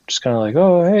 Just kind of like,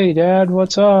 oh, hey, Dad,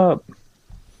 what's up?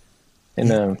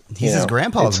 And he's his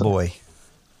grandpa's boy.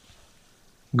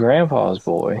 Grandpa's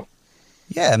boy.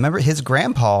 Yeah, remember, his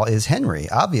grandpa is Henry,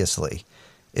 obviously.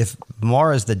 If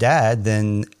Maura's the dad,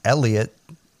 then Elliot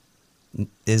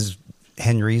is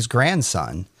Henry's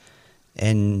grandson.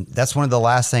 And that's one of the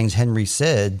last things Henry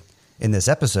said in this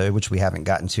episode, which we haven't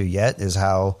gotten to yet, is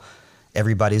how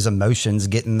everybody's emotions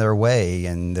get in their way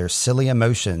and their silly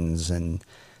emotions, and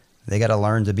they got to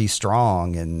learn to be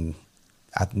strong. And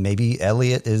maybe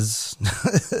Elliot is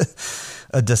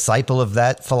a disciple of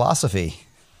that philosophy.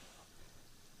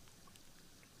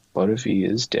 What if he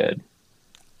is dead?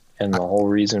 And the whole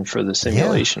reason for the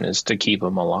simulation is to keep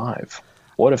him alive.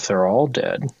 What if they're all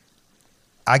dead?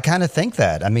 I kind of think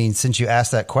that. I mean, since you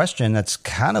asked that question, that's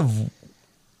kind of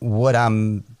what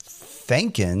I'm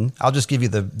thinking. I'll just give you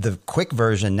the quick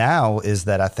version now, is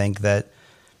that I think that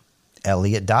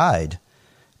Elliot died.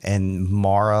 And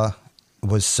Mara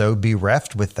was so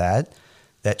bereft with that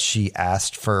she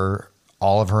asked for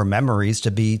all of her memories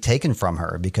to be taken from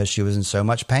her because she was in so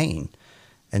much pain.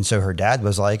 And so her dad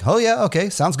was like, oh, yeah, okay,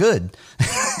 sounds good.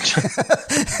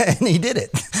 And he did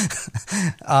it.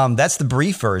 That's the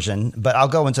brief version, but I'll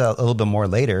go into a little bit more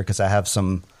later because I have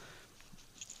some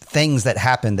things that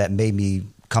happened that made me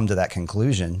come to that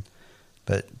conclusion.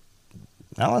 But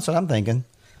no, that's what I'm thinking.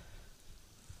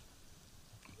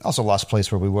 Also lost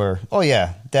place where we were. Oh,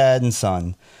 yeah, dad and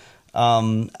son.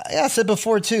 I said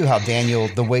before, too, how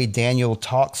the way Daniel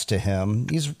talks to him,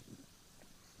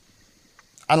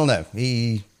 I don't know.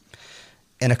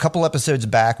 In a couple episodes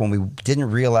back when we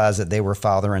didn't realize that they were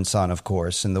father and son, of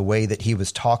course, and the way that he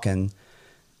was talking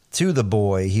to the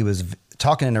boy, he was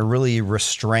talking in a really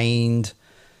restrained,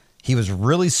 he was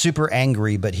really super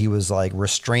angry, but he was like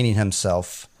restraining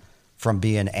himself from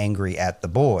being angry at the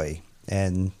boy.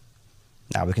 And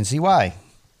now we can see why.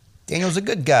 Daniel's a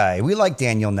good guy. We like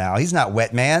Daniel now. He's not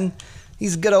wet, man.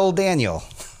 He's good old Daniel.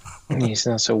 He's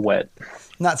not so wet.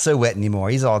 Not so wet anymore.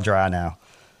 He's all dry now.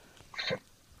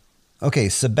 Okay,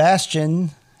 Sebastian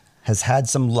has had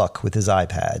some luck with his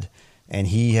iPad, and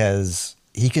he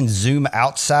can zoom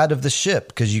outside of the ship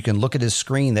because you can look at his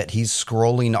screen that he's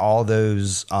scrolling all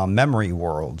those memory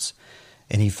worlds,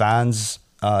 and he finds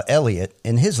Elliot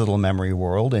in his little memory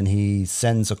world, and he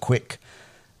sends a quick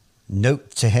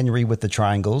note to Henry with the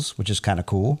triangles, which is kind of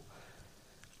cool.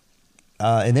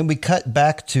 And then we cut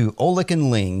back to Oleg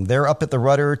and Ling. They're up at the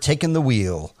rudder, taking the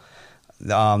wheel.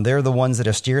 They're the ones that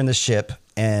are steering the ship.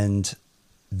 And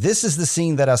this is the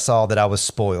scene that I saw that I was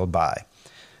spoiled by.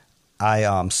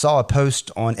 I saw a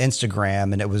post on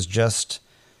Instagram, and it was just,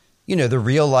 the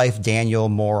real life Daniel,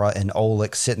 Mora, and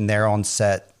Oleg sitting there on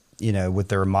set, with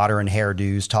their modern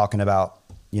hairdos talking about,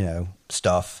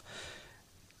 stuff.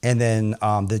 And then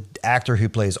the actor who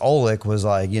plays Oleg was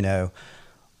like,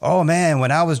 oh man,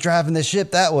 when I was driving the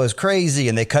ship, that was crazy.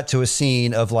 And they cut to a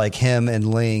scene of like him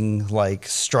and Ling like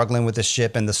struggling with the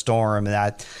ship in the storm. And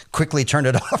I quickly turned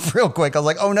it off real quick. I was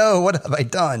like, oh no, what have I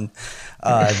done?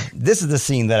 This is the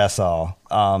scene that I saw.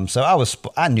 So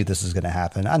I knew this was going to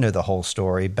happen. I know the whole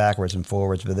story backwards and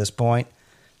forwards by this point,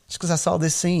 just because I saw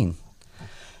this scene.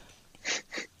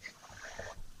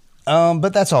 But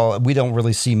that's all. We don't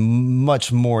really see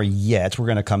much more yet. We're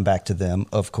going to come back to them,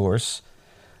 of course.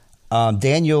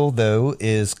 Daniel, though,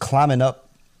 is climbing up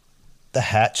the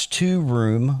hatch to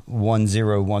room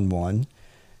 1011.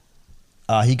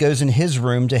 He goes in his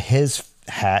room to his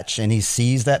hatch, and he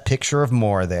sees that picture of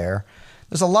Mora there.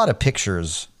 There's a lot of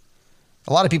pictures.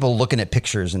 A lot of people looking at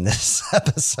pictures in this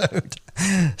episode.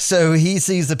 So he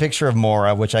sees the picture of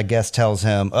Mora, which I guess tells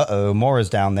him, uh-oh, Mora's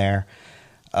down there.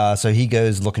 So he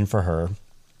goes looking for her.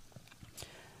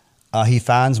 He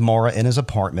finds Mora in his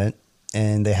apartment,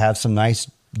 and they have some nice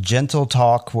gentle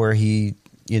talk where he,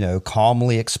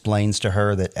 calmly explains to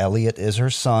her that Elliot is her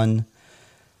son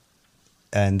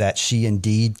and that she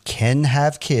indeed can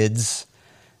have kids,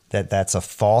 that's a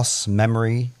false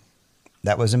memory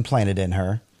that was implanted in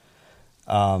her.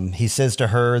 He says to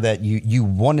her that you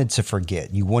wanted to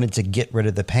forget, you wanted to get rid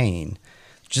of the pain.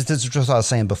 Just as what I was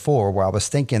saying before, where I was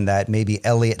thinking that maybe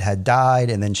Elliot had died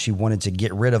and then she wanted to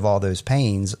get rid of all those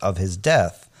pains of his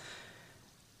death.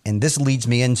 And this leads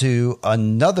me into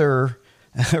another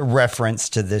reference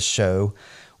to this show,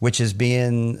 which is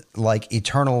being like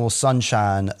eternal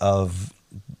sunshine of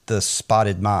the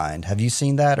spotted mind. Have you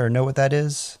seen that or know what that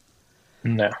is?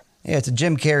 No. Yeah, it's a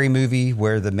Jim Carrey movie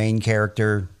where the main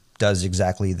character does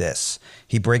exactly this.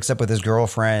 He breaks up with his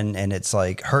girlfriend, and it's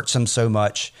like hurts him so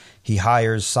much. He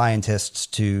hires scientists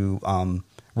to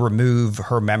remove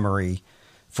her memory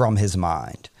from his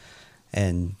mind.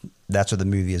 And that's what the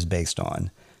movie is based on.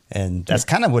 And that's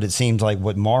kind of what it seems like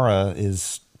what Mara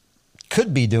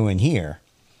could be doing here.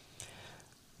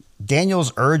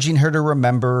 Daniel's urging her to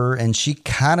remember, and she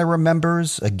kind of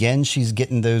remembers. Again, she's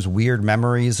getting those weird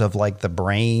memories of like the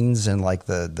brains and like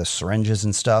the syringes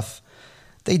and stuff.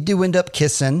 They do end up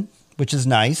kissing, which is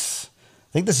nice.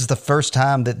 I think this is the first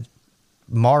time that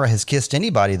Mara has kissed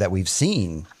anybody that we've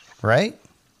seen, right?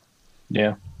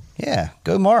 Yeah. Yeah,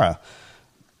 go Mara.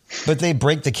 But they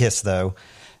break the kiss, though.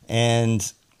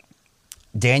 And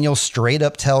Daniel straight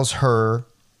up tells her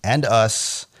and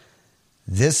us,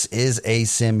 this is a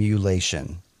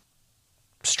simulation.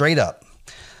 Straight up.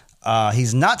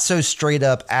 He's not so straight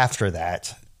up after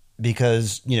that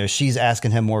because, she's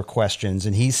asking him more questions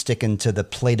and he's sticking to the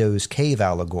Plato's cave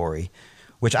allegory,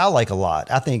 which I like a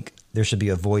lot. I think there should be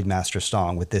a Voidmaster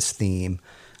song with this theme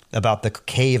about the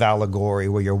cave allegory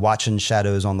where you're watching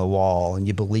shadows on the wall and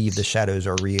you believe the shadows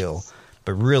are real.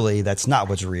 But really, that's not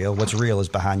what's real. What's real is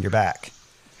behind your back.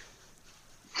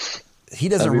 He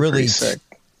doesn't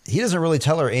really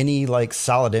tell her any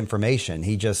solid information.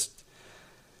 He just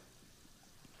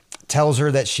tells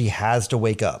her that she has to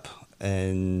wake up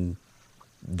and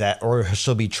or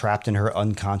she'll be trapped in her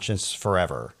unconscious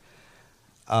forever.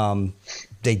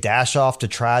 They dash off to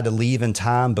try to leave in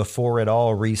time before it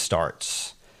all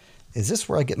restarts. Is this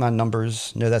where I get my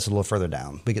numbers? No, that's a little further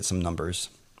down. We get some numbers.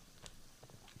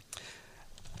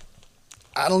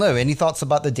 I don't know. Any thoughts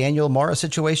about the Daniel Mara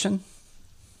situation?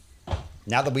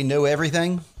 Now that we know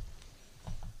everything?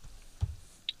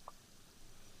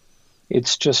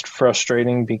 It's just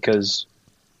frustrating because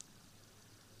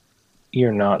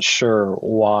you're not sure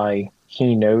why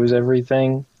he knows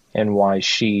everything and why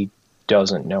she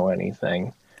doesn't know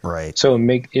anything. Right. So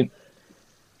it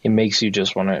makes you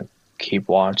just want to keep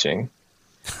watching.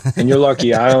 And you're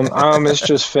lucky. I almost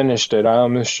just finished it. I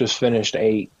almost just finished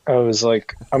 8. I was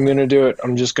like, I'm going to do it.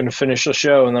 I'm just going to finish the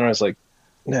show. And then I was like,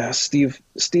 nah, Steve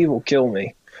will kill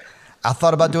me. I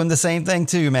thought about doing the same thing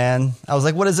too, man. I was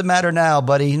like, what does it matter now,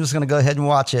 buddy? I'm just going to go ahead and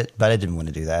watch it. But I didn't want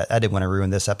to do that. I didn't want to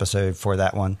ruin this episode for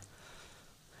that one.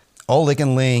 Oleg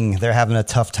and Ling, they're having a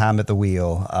tough time at the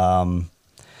wheel.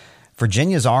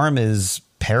 Virginia's arm is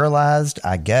paralyzed,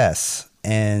 I guess.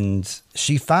 And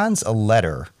she finds a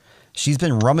letter. She's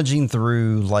been rummaging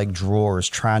through drawers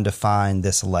trying to find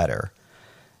this letter.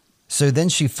 So then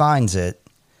she finds it.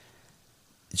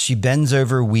 She bends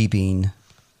over weeping.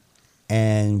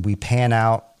 And we pan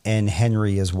out and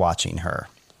Henry is watching her.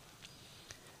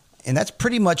 And that's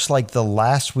pretty much the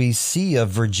last we see of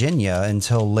Virginia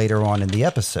until later on in the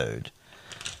episode.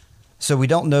 So we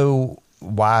don't know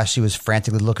why she was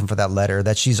frantically looking for that letter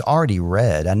that she's already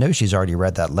read. I know she's already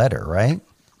read that letter, right?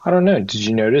 I don't know. Did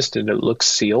you notice? Did it look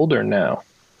sealed or no?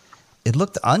 It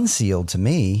looked unsealed to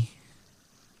me.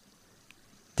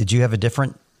 Did you have a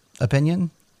different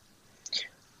opinion?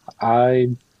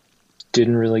 I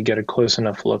didn't really get a close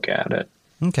enough look at it.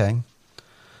 Okay.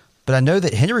 But I know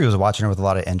that Henry was watching her with a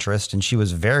lot of interest and she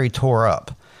was very tore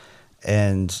up.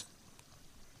 And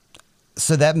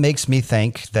so that makes me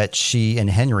think that she and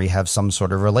Henry have some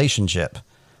sort of relationship.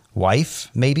 Wife,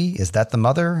 maybe? Is that the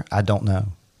mother? I don't know.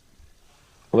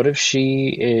 What if she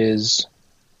is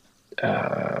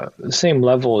the same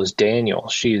level as Daniel?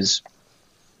 She's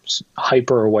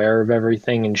hyper aware of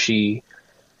everything and she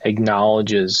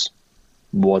acknowledges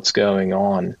what's going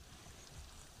on,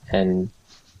 and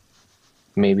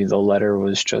maybe the letter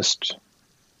was just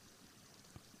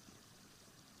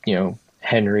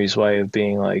Henry's way of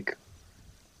being like,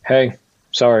 hey,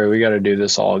 sorry, we got to do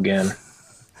this all again.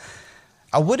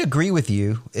 I would agree with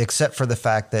you, except for the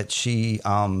fact that she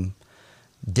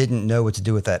didn't know what to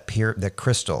do with that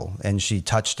crystal and she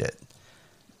touched it,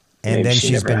 and maybe then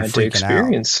she's been freaking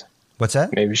out. What's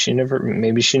that? Maybe she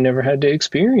never had to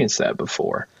experience that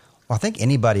before. Well, I think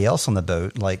anybody else on the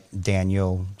boat, like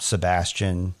Daniel,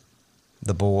 Sebastian,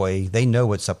 the boy, they know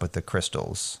what's up with the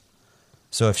crystals.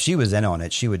 So if she was in on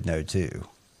it, she would know too.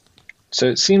 So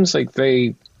it seems like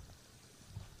they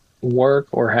work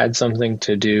or had something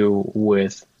to do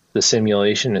with the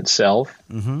simulation itself.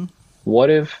 Mm-hmm. What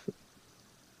if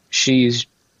she's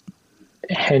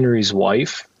Henry's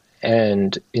wife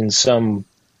and in some,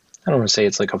 I don't want to say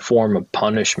it's like a form of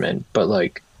punishment, but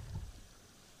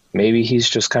maybe he's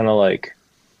just kind of like,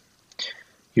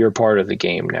 you're part of the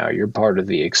game now. You're part of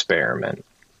the experiment,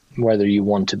 whether you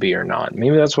want to be or not.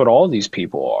 Maybe that's what all these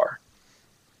people are.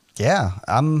 Yeah.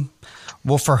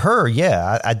 Well, for her,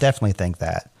 yeah, I definitely think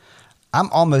that. I'm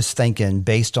almost thinking,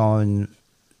 based on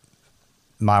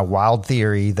my wild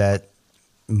theory that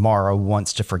Mara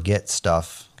wants to forget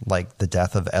stuff like the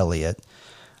death of Elliot,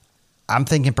 I'm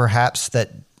thinking perhaps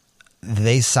that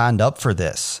they signed up for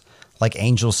this. Like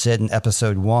Angel said in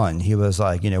episode 1, he was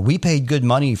like, we paid good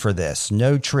money for this.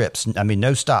 No trips.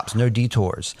 No stops, no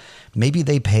detours. Maybe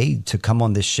they paid to come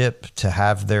on this ship to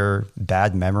have their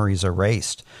bad memories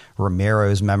erased.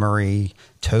 Romero's memory,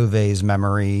 Tove's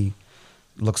memory.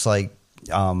 Looks like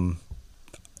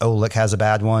Oleg has a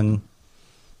bad one.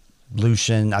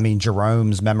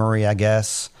 Jerome's memory, I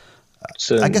guess.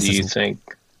 So I guess do you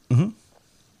think... Mm-hmm.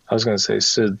 I was going to say,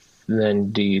 so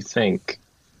then do you think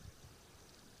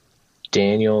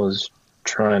Daniel is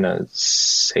trying to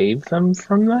save them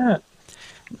from that,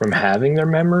 from having their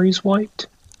memories wiped.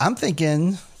 I'm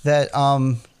thinking that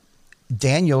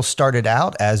Daniel started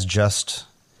out as just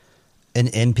an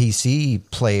NPC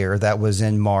player that was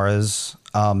in Mara's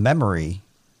memory,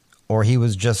 or he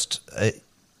was just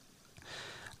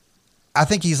I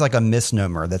think he's like a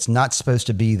misnomer that's not supposed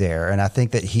to be there. And I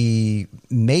think that he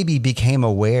maybe became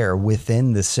aware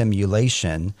within the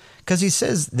simulation, because he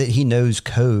says that he knows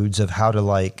codes of how to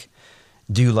like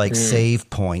do like save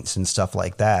points and stuff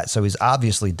like that. So he's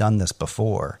obviously done this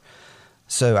before.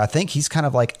 So I think he's kind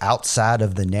of like outside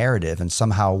of the narrative and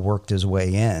somehow worked his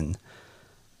way in.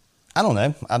 I don't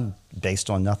know. I'm based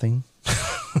on nothing.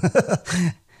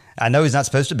 I know he's not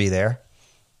supposed to be there.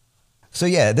 So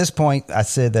yeah, at this point, I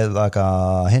said that like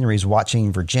Henry's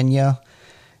watching Virginia,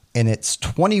 and it's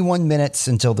 21 minutes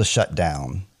until the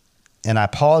shutdown. And I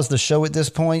paused the show at this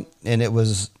point, and it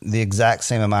was the exact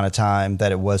same amount of time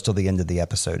that it was till the end of the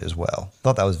episode as well.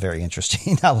 Thought that was very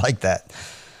interesting. I like that.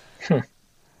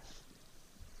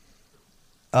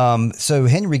 So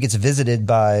Henry gets visited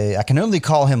by, I can only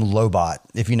call him Lobot,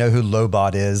 if you know who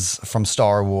Lobot is from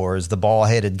Star Wars, the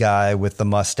bald-headed guy with the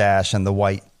mustache and the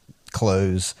white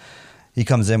clothes. He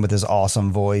comes in with his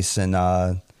awesome voice and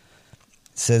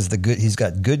says he's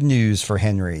got good news for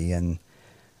Henry. And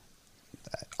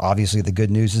obviously the good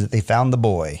news is that they found the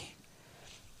boy.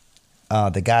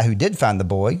 The guy who did find the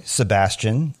boy,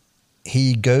 Sebastian,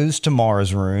 he goes to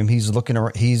Mara's room. He's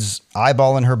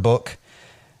eyeballing her book.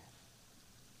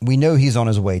 We know he's on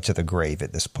his way to the grave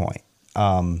at this point.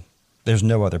 There's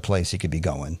no other place he could be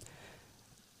going.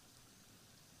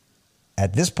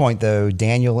 At this point, though,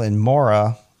 Daniel and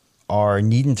Mara are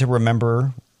needing to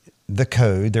remember the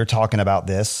code. They're talking about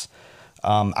this.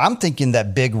 I'm thinking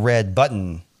that big red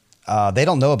button. They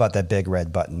don't know about that big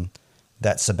red button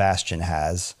that Sebastian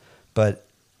has, but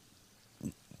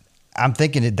I'm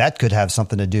thinking that could have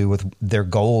something to do with their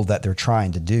goal that they're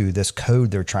trying to do, this code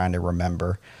they're trying to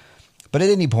remember. But at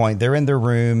any point, they're in their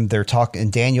room, they're talking,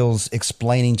 and Daniel's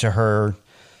explaining to her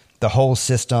the whole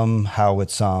system, how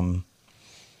it's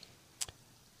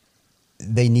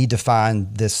they need to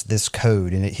find this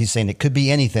code, and he's saying it could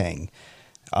be anything.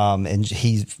 And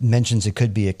he mentions it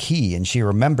could be a key, and she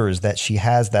remembers that she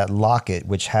has that locket,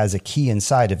 which has a key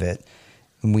inside of it.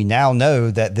 And we now know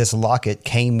that this locket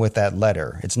came with that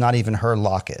letter. It's not even her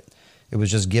locket. It was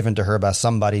just given to her by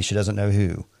somebody she doesn't know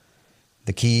who.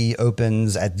 The key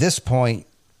opens. At this point,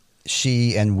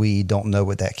 she and we don't know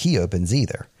what that key opens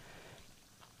either.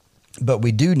 But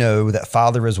we do know that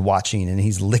Father is watching, and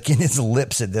he's licking his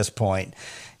lips at this point.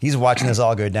 He's watching this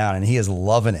all go down, and he is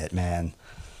loving it, man.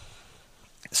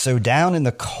 So down in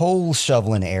the coal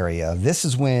shoveling area, this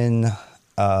is when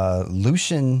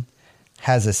Lucian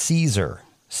has a seizure.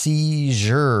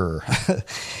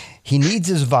 He needs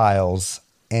his vials,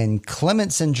 and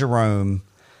Clements and Jerome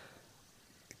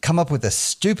come up with the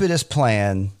stupidest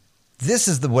plan. This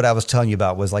is what I was telling you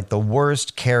about, was like the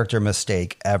worst character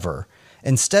mistake ever.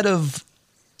 Instead of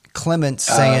Clements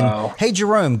saying, hey,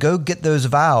 Jerome, go get those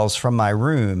vials from my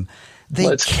room,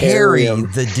 they carry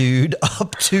the dude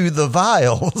up to the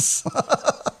vials.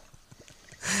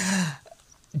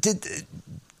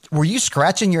 Were you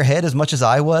scratching your head as much as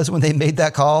I was when they made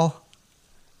that call?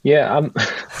 Yeah,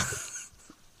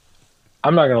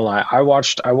 I'm not gonna lie. I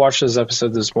watched this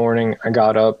episode this morning. I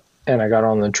got up and I got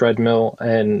on the treadmill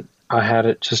and I had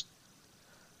it just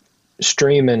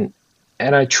streaming,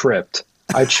 and I tripped.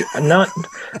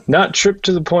 Not tripped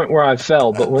to the point where I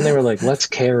fell, but when they were like, "Let's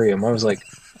carry him," I was like,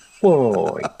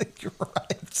 "Whoa!" You're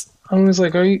right. I was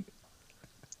like, "Are you?"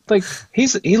 Like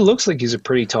he looks like he's a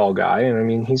pretty tall guy, and I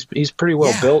mean he's pretty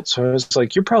well built. So I was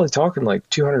like, "You're probably talking like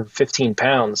 215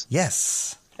 pounds."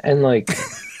 Yes, and like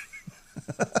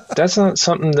that's not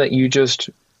something that you just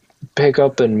pick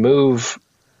up and move,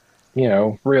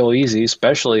 real easy,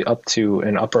 especially up to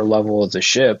an upper level of the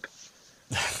ship.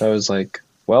 I was like,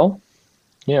 well,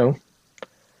 to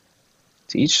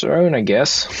each their own, I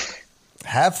guess.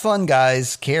 Have fun,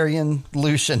 guys, carrying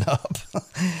Lucian up.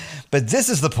 But this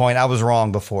is the point I was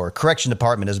wrong before. Correction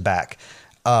department is back.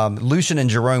 Lucian and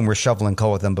Jerome were shoveling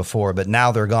coal with them before, but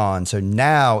now they're gone. So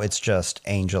now it's just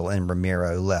Angel and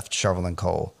Ramiro left shoveling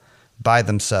coal by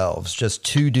themselves. Just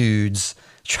two dudes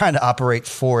trying to operate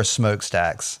 4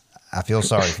 smokestacks. I feel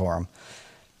sorry for them.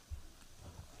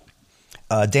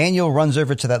 Daniel runs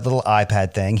over to that little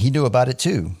iPad thing. He knew about it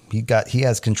too. He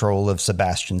has control of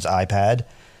Sebastian's iPad.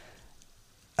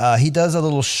 He does a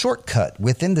little shortcut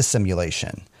within the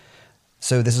simulation.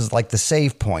 So this is like the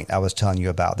save point I was telling you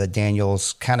about that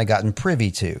Daniel's kind of gotten privy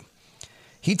to.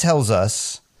 He tells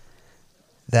us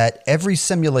that every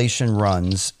simulation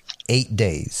runs 8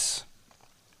 days.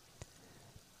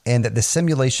 and that the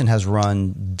simulation has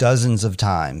run dozens of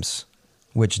times,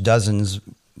 which dozens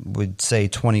would say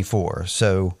 24.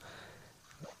 So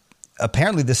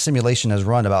apparently this simulation has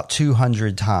run about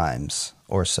 200 times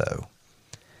or so.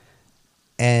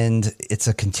 And it's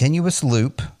a continuous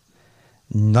loop.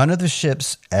 None of the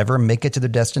ships ever make it to their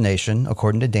destination,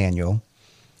 according to Daniel.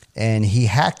 And he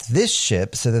hacked this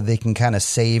ship so that they can kind of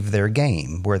save their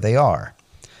game where they are.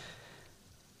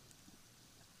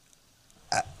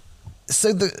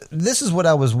 So this is what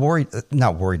I was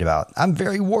not worried about. I'm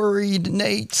very worried,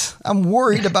 Nate. I'm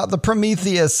worried about the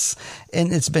Prometheus.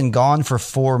 And it's been gone for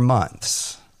 4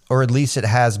 months. Or at least it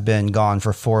has been gone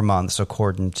for 4 months,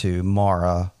 according to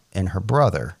Mara and her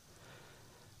brother.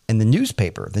 In the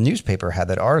newspaper had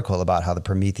that article about how the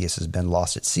Prometheus has been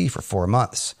lost at sea for 4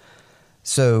 months.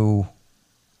 So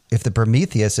if the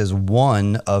Prometheus is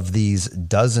one of these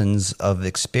dozens of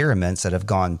experiments that have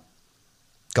gone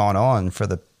on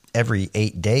for every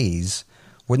 8 days,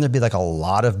 wouldn't there be like a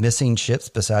lot of missing ships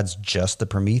besides just the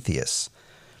Prometheus?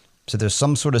 So there's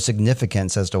some sort of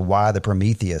significance as to why the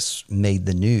Prometheus made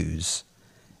the news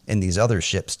and these other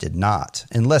ships did not,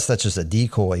 unless that's just a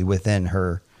decoy within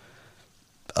her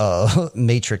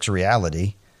Matrix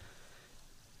reality.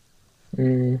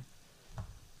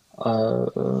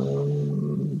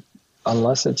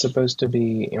 Unless it's supposed to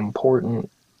be important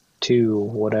to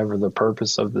whatever the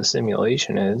purpose of the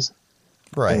simulation is,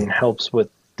 right? And helps with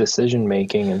decision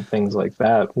making and things like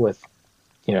that. With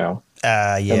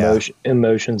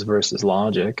emotions versus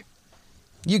logic.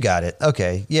 You got it.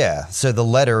 Okay, yeah. So the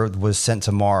letter was sent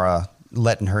to Mara,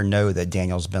 letting her know that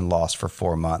Daniel's been lost for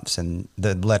 4 months, and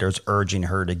the letter's urging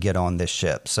her to get on this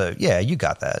ship. So, yeah, you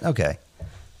got that. Okay.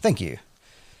 Thank you.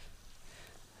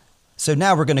 So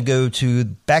now we're going to go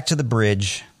back to the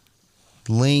bridge.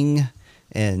 Ling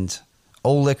and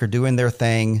Oleg are doing their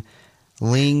thing.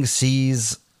 Ling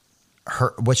sees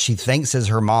what she thinks is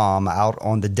her mom out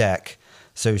on the deck.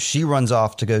 So she runs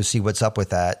off to go see what's up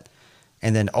with that.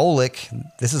 And then Oleg,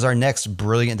 this is our next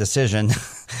brilliant decision.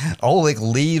 Oleg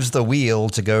leaves the wheel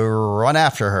to go run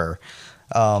after her.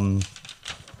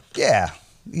 Yeah,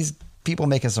 these people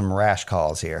making some rash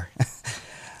calls here.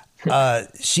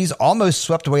 She's almost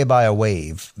swept away by a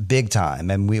wave, big time.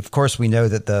 And we know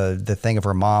that the thing of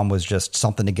her mom was just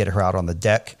something to get her out on the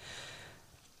deck.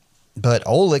 But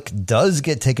Oleg does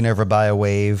get taken over by a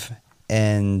wave,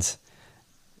 and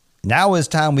now is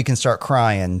time we can start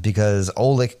crying because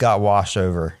Oleg got washed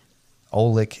over.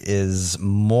 Oleg is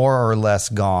more or less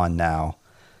gone now,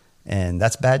 and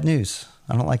that's bad news.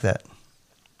 I don't like that.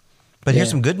 But here's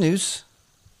some good news.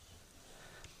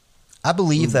 I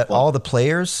believe that all the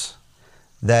players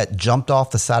that jumped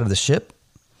off the side of the ship,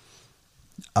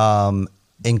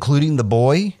 including the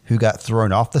boy who got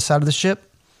thrown off the side of the ship,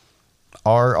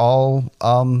 are all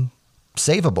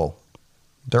savable.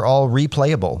 They're all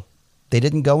replayable. They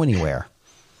didn't go anywhere.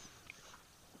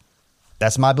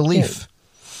 That's my belief.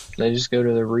 Yeah. They just go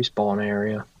to the respawn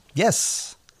area.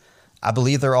 Yes. I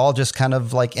believe they're all just kind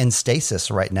of like in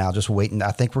stasis right now, just waiting.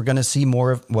 I think we're going to see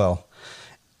more of,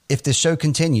 if the show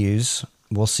continues,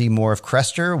 we'll see more of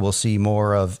Crester. We'll see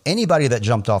more of anybody that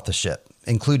jumped off the ship,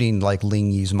 including like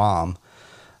Ling Yi's mom.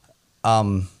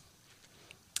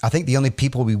 I think the only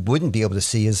people we wouldn't be able to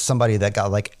see is somebody that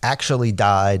got like actually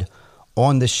died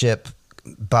on the ship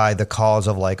by the cause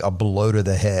of like a blow to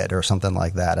the head or something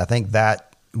like that. I think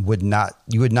that you would not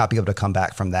be able to come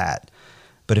back from that.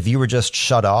 But if you were just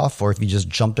shut off or if you just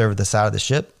jumped over the side of the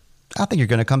ship, I think you're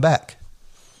going to come back.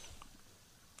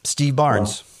 Steve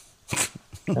Barnes.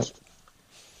 Well,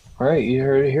 all right, you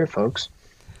heard it here, folks.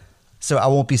 So I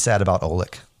won't be sad about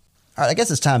Oleg. All right, I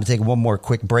guess it's time to take one more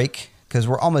quick break because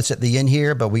we're almost at the end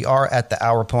here, but we are at the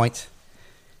hour point.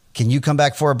 Can you come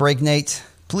back for a break, Nate?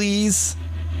 Please?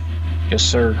 Yes,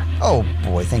 sir. Oh,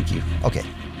 boy, thank you. Okay.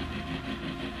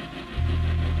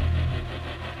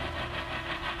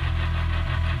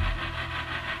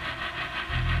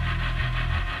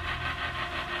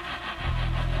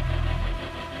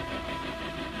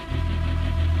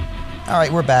 All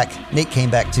right, we're back. Nate came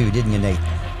back too, didn't you, Nate?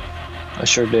 I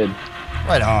sure did.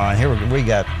 Right on. Here we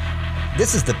got.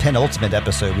 This is the penultimate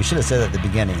episode. We should have said at the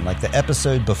beginning, like the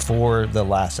episode before the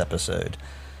last episode.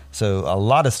 So a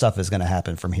lot of stuff is going to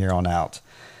happen from here on out.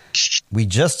 We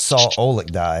just saw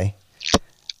Oleg die.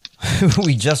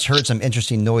 We just heard some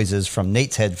interesting noises from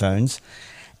Nate's headphones.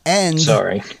 And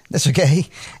sorry. That's okay.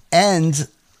 And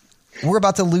we're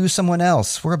about to lose someone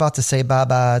else. We're about to say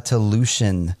bye-bye to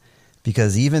Lucian.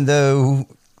 Because even though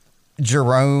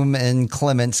Jerome and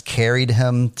Clements carried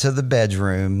him to the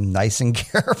bedroom nice and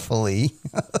carefully,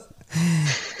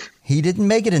 he didn't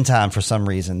make it in time for some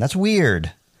reason. That's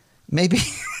weird. Maybe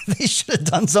They should have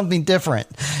done something different.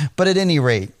 But at any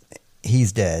rate,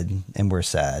 he's dead and we're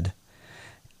sad.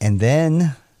 And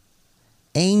then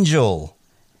Angel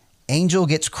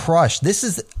gets crushed. This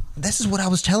is what I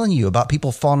was telling you about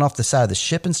people falling off the side of the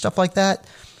ship and stuff like that.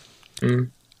 Mm.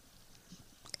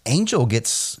 Angel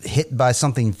gets hit by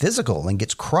something physical and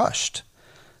gets crushed.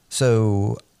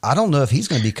 So I don't know if he's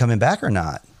going to be coming back or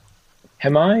not.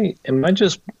 I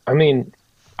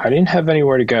didn't have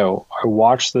anywhere to go. I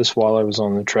watched this while I was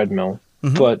on the treadmill,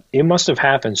 but it must have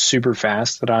happened super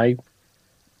fast that I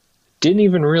didn't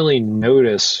even really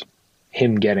notice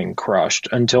him getting crushed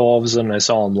until all of a sudden I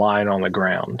saw him lying on the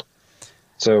ground.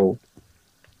 So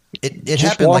it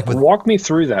happened walk me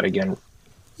through that again.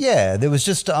 Yeah, there was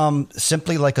just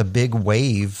simply like a big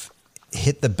wave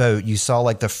hit the boat. You saw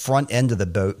like the front end of the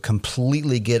boat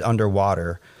completely get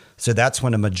underwater. So that's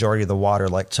when a majority of the water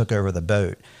like took over the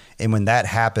boat. And when that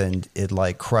happened, it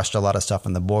like crushed a lot of stuff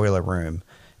in the boiler room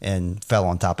and fell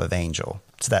on top of Angel.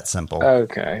 It's that simple.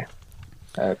 Okay.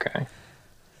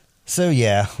 So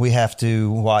yeah, we have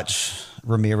to watch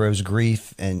Ramiro's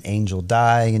grief and Angel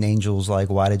die. And Angel's like,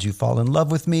 why did you fall in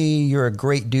love with me? You're a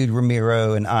great dude,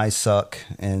 Ramiro, and I suck.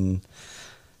 And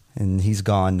he's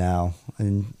gone now.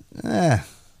 And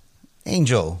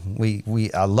Angel,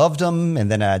 I loved him,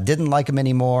 and then I didn't like him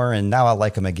anymore, and now I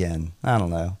like him again. I don't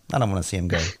know. I don't want to see him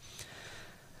go.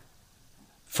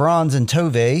 Franz and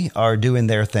Tove are doing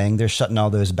their thing. They're shutting all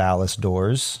those ballast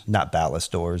doors. Not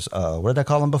ballast doors. What did I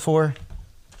call them before?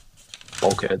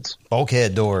 Bulkheads.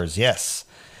 Bulkhead doors, yes.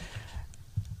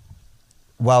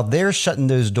 While they're shutting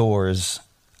those doors,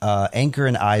 Anchor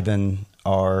and Ivan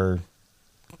are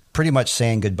pretty much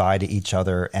saying goodbye to each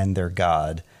other and their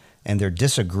god. And they're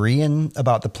disagreeing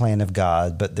about the plan of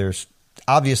God, but they're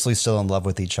obviously still in love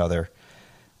with each other.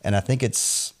 And I think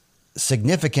it's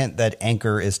significant that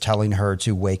Anchor is telling her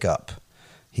to wake up.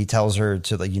 He tells her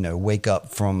to, wake up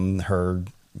from her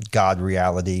God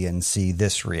reality and see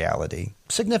this reality.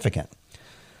 Significant.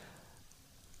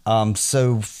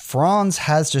 So Franz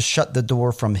has to shut the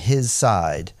door from his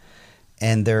side,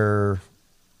 and they're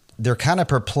kind of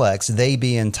perplexed. They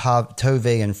being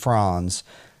Tove and Franz.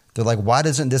 They're like, why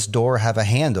doesn't this door have a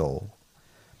handle?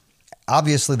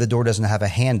 Obviously, the door doesn't have a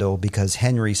handle because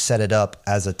Henry set it up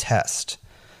as a test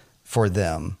for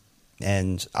them.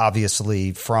 And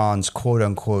obviously, Franz, quote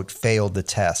unquote, failed the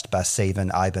test by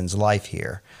saving Ivan's life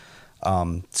here.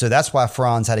 So that's why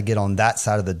Franz had to get on that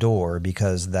side of the door,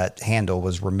 because that handle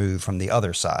was removed from the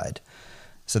other side.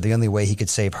 So the only way he could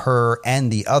save her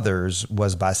and the others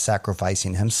was by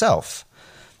sacrificing himself.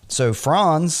 So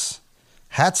Franz...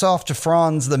 Hats off to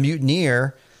Franz, the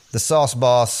mutineer, the sauce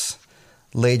boss,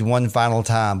 laid one final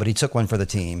time, but he took one for the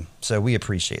team. So we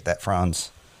appreciate that,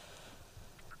 Franz.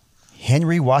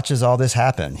 Henry watches all this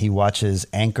happen. He watches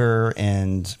Anchor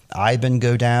and Ivan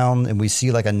go down, and we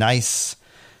see like a nice...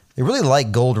 They really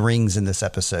like gold rings in this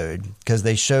episode because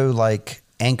they show like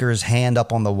Anchor's hand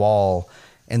up on the wall,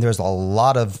 and there's a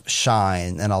lot of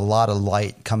shine and a lot of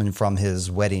light coming from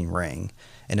his wedding ring.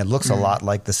 And it looks a lot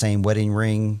like the same wedding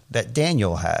ring that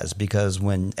Daniel has, because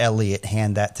when Elliot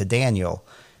handed that to Daniel,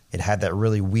 it had that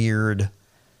really weird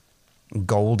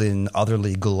golden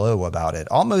otherly glow about it.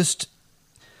 Almost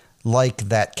like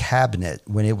that cabinet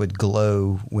when it would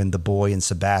glow when the boy and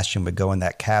Sebastian would go in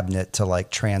that cabinet to like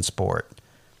transport.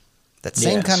 That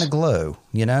same kind of glow,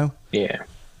 Yeah.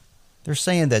 They're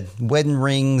saying that wedding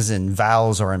rings and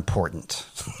vows are important.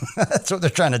 That's what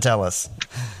they're trying to tell us.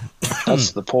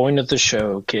 That's the point of the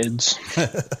show, kids.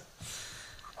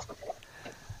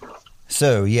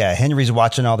 So, yeah, Henry's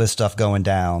watching all this stuff going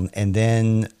down. And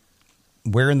then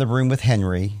we're in the room with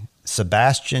Henry.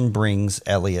 Sebastian brings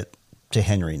Elliot to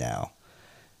Henry now.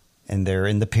 And they're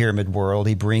in the pyramid world.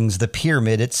 He brings the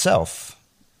pyramid itself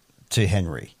to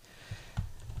Henry.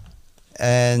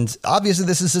 And obviously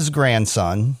this is his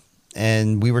grandson.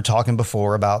 And we were talking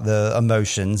before about the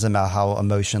emotions and about how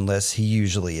emotionless he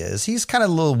usually is. He's kind of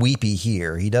a little weepy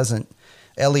here.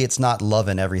 Elliot's not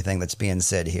loving everything that's being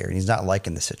said here. And he's not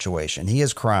liking the situation. He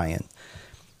is crying.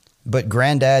 But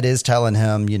Granddad is telling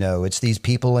him, it's these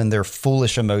people and their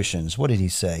foolish emotions. What did he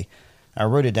say? I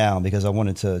wrote it down because I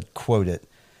wanted to quote it.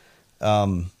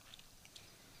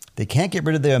 They can't get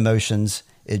rid of their emotions.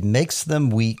 It makes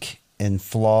them weak and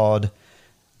flawed.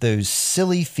 Those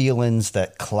silly feelings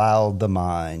that cloud the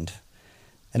mind.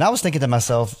 And I was thinking to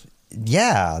myself,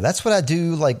 yeah, that's what I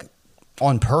do like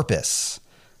on purpose.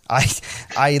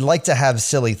 I like to have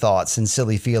silly thoughts and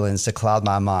silly feelings to cloud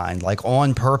my mind, like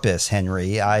on purpose,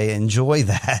 Henry. I enjoy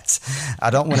that.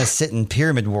 I don't want to sit in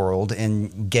pyramid world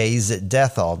and gaze at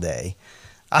death all day.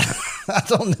 I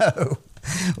don't know.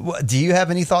 Do you have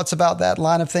any thoughts about that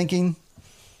line of thinking?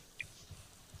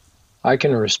 I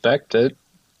can respect it.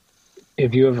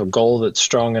 If you have a goal that's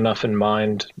strong enough in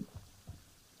mind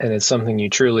and it's something you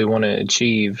truly want to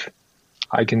achieve,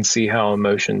 I can see how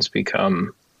emotions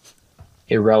become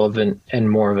irrelevant and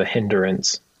more of a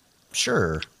hindrance.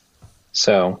 Sure.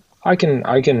 So I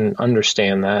can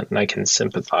understand that, and I can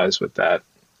sympathize with that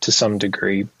to some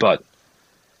degree, but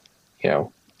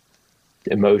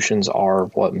emotions are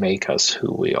what make us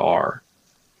who we are,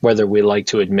 whether we like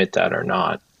to admit that or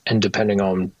not, and depending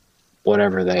on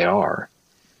whatever they are.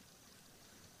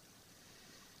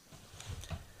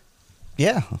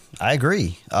 Yeah, I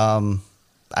agree.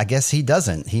 I guess he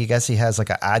doesn't. He has like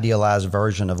an idealized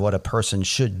version of what a person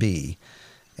should be.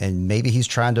 And maybe he's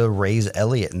trying to raise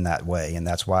Elliot in that way. And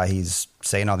that's why he's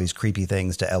saying all these creepy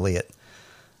things to Elliot.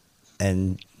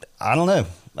 And I don't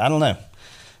know.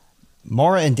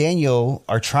 Maura and Daniel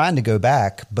are trying to go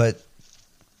back, but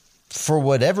for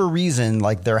whatever reason,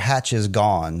 like their hatch is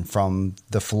gone from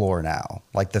the floor now.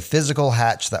 Like the physical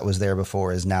hatch that was there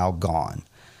before is now gone.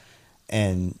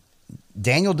 And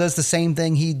Daniel does the same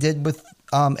thing he did with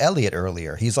Elliot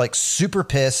earlier. He's like super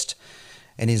pissed,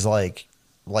 and he's like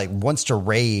wants to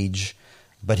rage,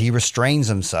 but he restrains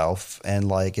himself and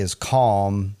like is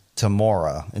calm to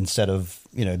Maura instead of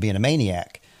being a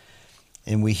maniac.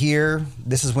 And we hear,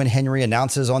 this is when Henry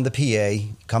announces on the PA,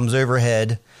 comes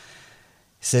overhead,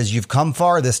 says, "You've come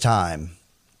far this time.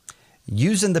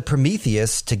 Using the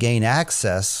Prometheus to gain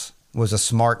access was a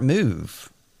smart move,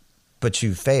 but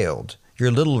you failed.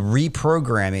 Your little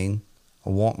reprogramming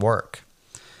won't work."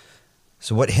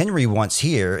 So what Henry wants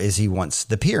here is he wants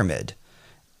the pyramid.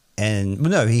 And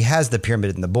no, he has the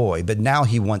pyramid in the boy, but now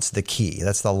he wants the key.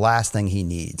 That's the last thing he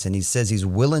needs. And he says he's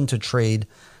willing to trade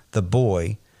the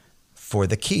boy for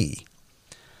the key.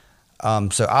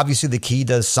 So obviously the key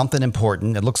does something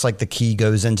important. It looks like the key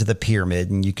goes into the pyramid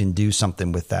and you can do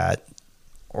something with that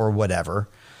or whatever.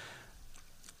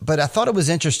 But I thought it was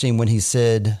interesting when he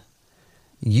said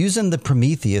using the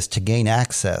Prometheus to gain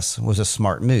access was a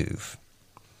smart move.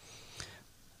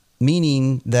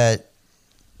 Meaning that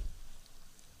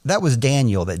was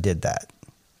Daniel that did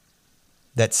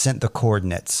that sent the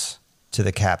coordinates to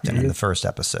the captain in the first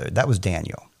episode. That was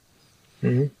Daniel.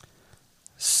 Mm-hmm.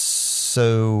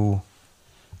 So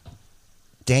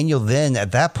Daniel then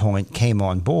at that point came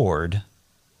on board.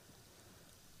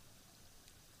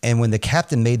 And when the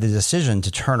captain made the decision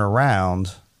to turn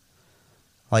around,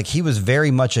 like he was very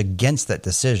much against that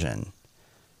decision.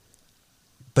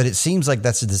 But it seems like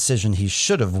that's a decision he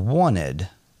should have wanted.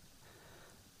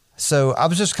 So I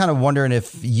was just kind of wondering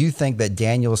if you think that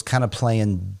Daniel is kind of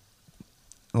playing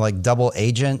like double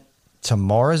agent to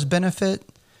Maura's benefit,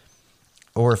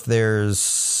 or if there's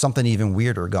something even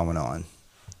weirder going on,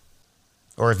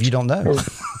 or if you don't know.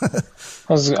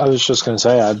 I was just going to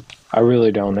say, I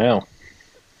really don't know.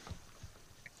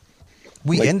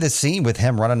 We end the scene with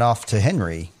him running off to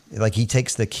Henry. Like he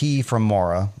takes the key from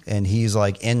Maura and he's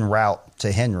like en route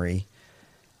to Henry.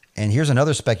 And here's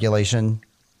another speculation.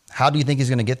 How do you think he's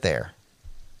going to get there?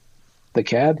 The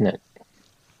cabinet.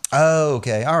 Oh,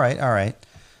 okay. All right.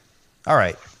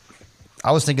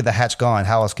 I was thinking the hatch gone.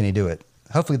 How else can he do it?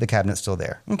 Hopefully the cabinet's still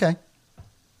there. Okay.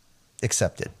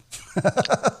 Accepted.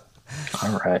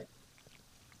 All right.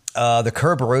 The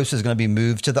Kerberos is going to be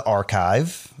moved to the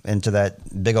archive into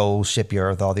that big old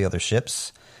shipyard with all the other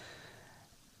ships.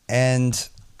 And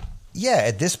yeah,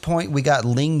 at this point we got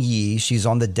Ling Yi. She's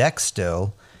on the deck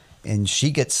still, and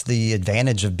she gets the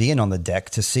advantage of being on the deck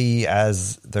to see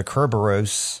as the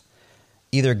Kerberos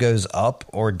either goes up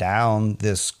or down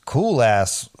this cool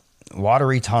ass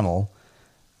watery tunnel.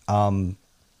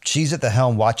 She's at the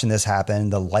helm watching this happen.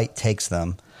 The light takes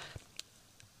them.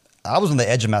 I was on the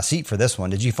edge of my seat for this one.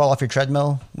 Did you fall off your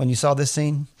treadmill when you saw this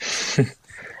scene?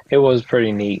 It was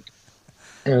pretty neat.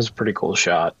 It was a pretty cool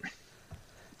shot.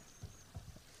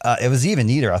 It was even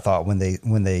neater, I thought, when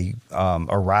they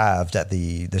arrived at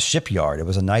the shipyard. It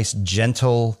was a nice,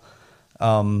 gentle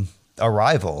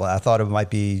arrival. I thought it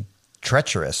might be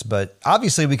treacherous, but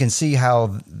obviously we can see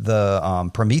how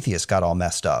the Prometheus got all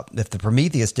messed up. If the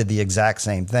Prometheus did the exact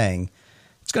same thing,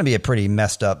 it's going to be a pretty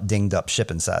messed up, dinged up ship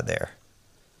inside there.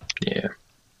 Yeah.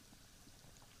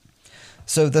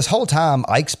 So this whole time,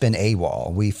 Ike's been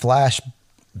AWOL. We flash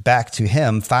back to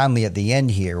him finally at the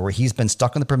end here, where he's been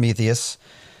stuck on the Prometheus,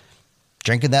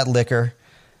 drinking that liquor,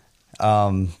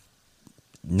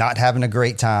 not having a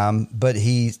great time. But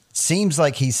he seems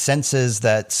like he senses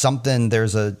that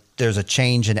there's a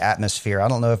change in atmosphere. I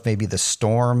don't know if maybe the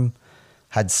storm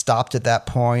had stopped at that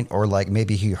point, or like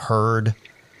maybe he heard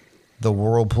the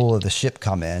whirlpool of the ship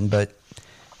come in, but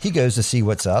he goes to see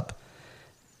what's up,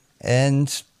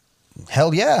 and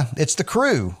hell yeah, it's the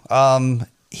crew.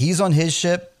 He's on his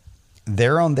ship.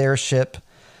 They're on their ship.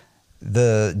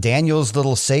 The Daniel's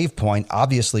little save point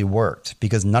obviously worked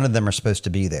because none of them are supposed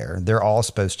to be there. They're all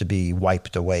supposed to be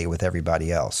wiped away with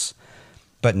everybody else.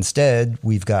 But instead,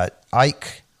 we've got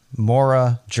Ike,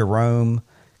 Maura, Jerome,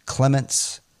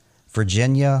 Clements,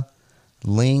 Virginia,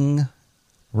 Ling,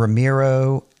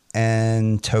 Ramiro,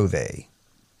 and Tove.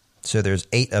 So there's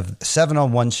 7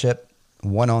 on one ship,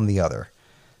 1 on the other.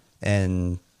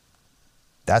 And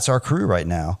that's our crew right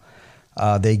now.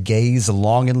 They gaze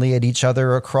longingly at each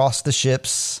other across the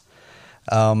ships.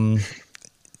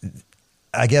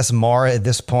 I guess Mara at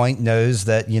this point knows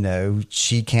that,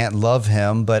 she can't love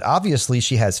him, but obviously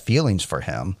she has feelings for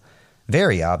him.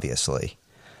 Very obviously.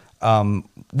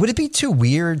 Would it be too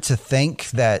weird to think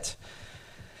that,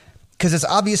 because it's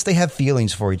obvious they have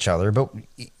feelings for each other, but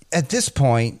at this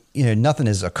point, nothing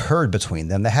has occurred between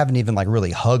them. They haven't even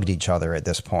really hugged each other at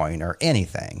this point or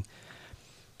anything.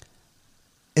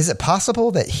 Is it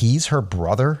possible that he's her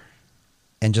brother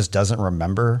and just doesn't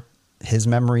remember his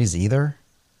memories either?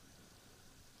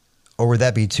 Or would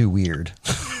that be too weird?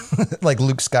 Like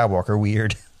Luke Skywalker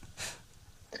weird.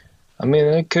 I mean,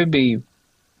 it could be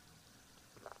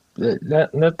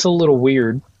that's a little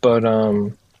weird, but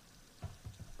I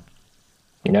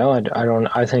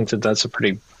think that's a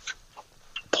pretty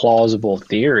plausible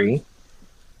theory.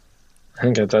 I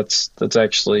think that's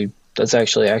actually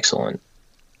excellent.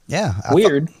 Yeah.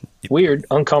 Weird,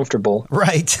 uncomfortable.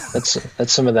 Right. That's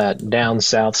some of that down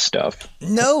south stuff.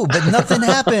 No, but nothing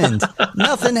happened.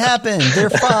 Nothing happened. They're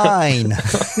fine.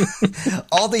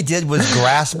 All they did was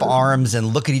grasp arms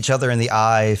and look at each other in the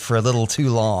eye for a little too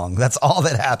long. That's all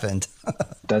that happened.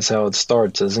 That's how it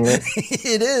starts, isn't it?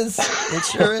 It is. It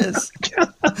sure is.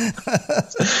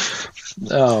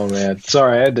 Oh, man.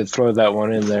 Sorry, I had to throw that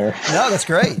one in there. No, that's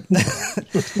great.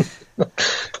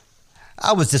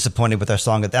 I was disappointed with our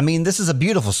song. I mean, this is a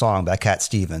beautiful song by Cat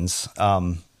Stevens,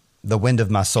 The Wind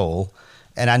of My Soul.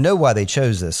 And I know why they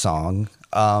chose this song.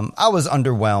 I was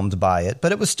underwhelmed by it,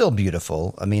 but it was still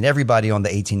beautiful. I mean, everybody on the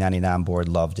 1899 board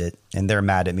loved it, and they're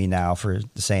mad at me now for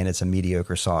saying it's a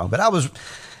mediocre song. But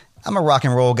I'm a rock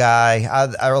and roll guy.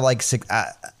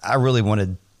 I really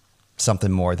wanted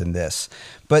something more than this.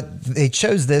 But they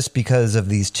chose this because of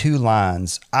these 2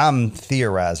 lines. I'm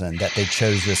theorizing that they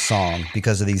chose this song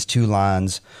because of these 2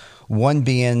 lines. One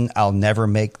being, I'll never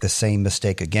make the same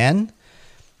mistake again,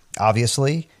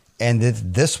 obviously. And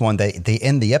this one, they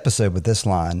end the episode with this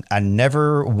line, I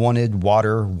never wanted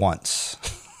water once.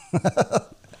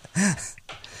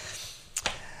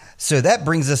 So that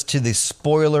brings us to the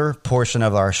spoiler portion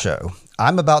of our show.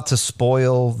 I'm about to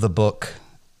spoil the book,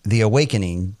 The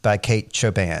Awakening by Kate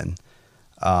Chopin.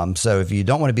 So if you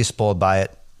don't want to be spoiled by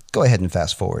it, go ahead and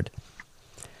fast forward.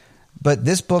 But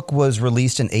this book was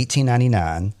released in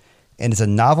 1899, and it's a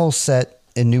novel set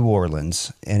in New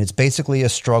Orleans. And it's basically a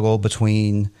struggle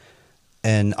between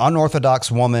an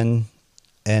unorthodox woman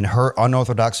and her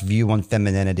unorthodox view on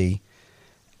femininity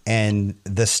and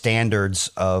the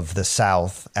standards of the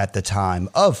South at the time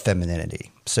of femininity.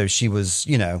 So she was,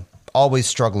 always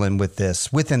struggling with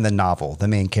this within the novel. The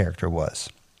main character was.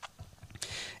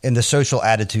 And the social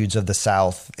attitudes of the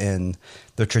South and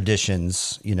the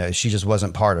traditions, she just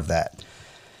wasn't part of that.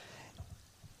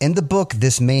 In the book,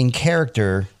 this main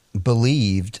character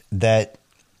believed that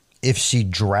if she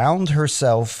drowned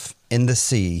herself in the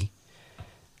sea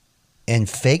and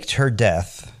faked her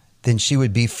death, then she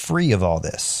would be free of all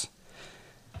this.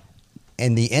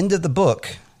 In the end of the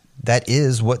book, that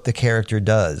is what the character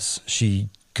does. She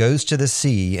goes to the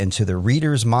sea, and to the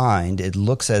reader's mind, it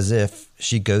looks as if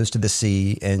she goes to the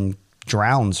sea and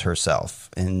drowns herself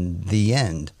in the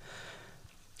end.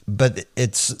 But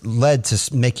it's led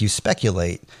to make you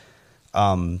speculate.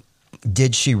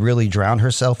 Did she really drown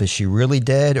herself? Is she really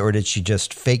dead? Or did she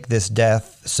just fake this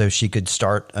death so she could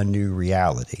start a new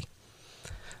reality?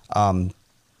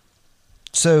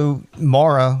 So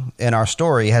Mara in our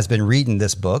story has been reading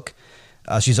this book.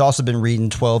 She's also been reading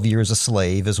 12 Years a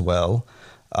Slave as well.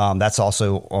 That's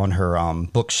also on her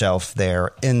bookshelf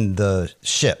there in the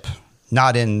ship,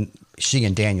 not in she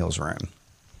and Daniel's room.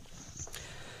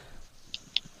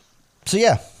 So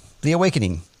yeah, The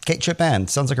Awakening, Kate Chopin.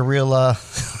 Sounds like a real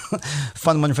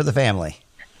fun one for the family.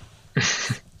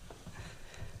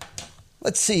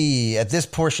 Let's see. At this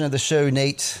portion of the show,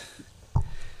 Nate,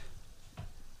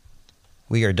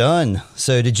 we are done.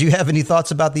 So did you have any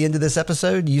thoughts about the end of this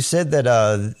episode? You said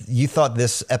that you thought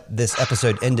this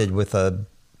episode ended with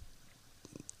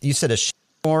you said a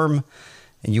storm,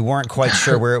 and you weren't quite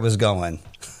sure where it was going.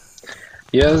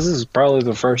 Yeah, this is probably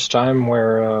the first time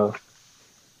where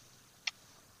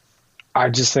I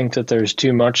just think that there's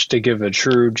too much to give a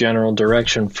true general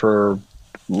direction for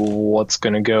what's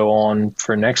going to go on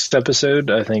for next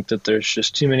episode. I think that there's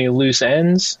just too many loose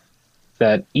ends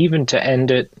that even to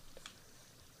end it,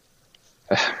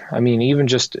 I mean, even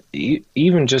just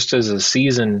as a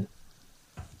season,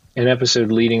 an episode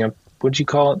leading up, what'd you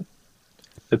call it?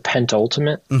 The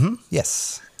penultimate? Mm-hmm.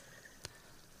 Yes.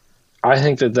 I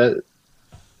think that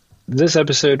this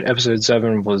episode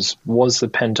 7, was the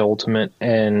penultimate,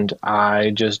 and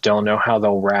I just don't know how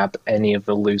they'll wrap any of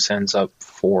the loose ends up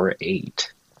for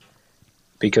 8.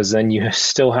 Because then you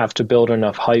still have to build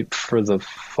enough hype for the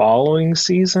following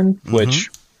season, which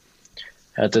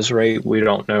at this rate, we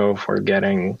don't know if we're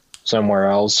getting somewhere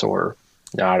else or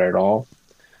not at all.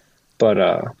 But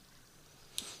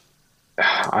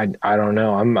I don't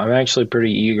know. I'm actually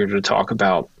pretty eager to talk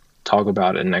about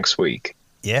it next week.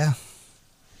 Yeah.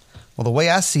 Well, the way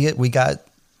I see it, we got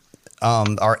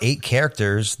our 8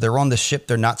 characters. They're on the ship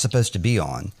they're not supposed to be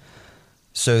on.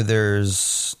 So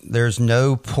there's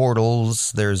no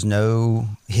portals, there's no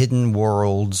hidden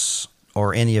worlds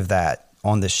or any of that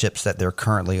on the ships that they're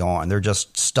currently on. They're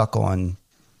just stuck on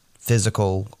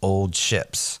physical old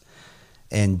ships.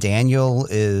 And Daniel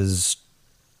is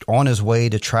on his way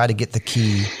to try to get the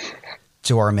key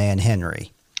to our man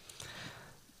Henry.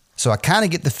 So I kind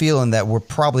of get the feeling that we're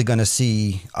probably going to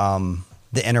see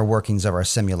the inner workings of our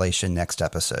simulation next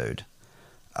episode.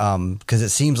 Because it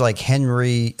seems like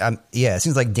it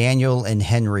seems like Daniel and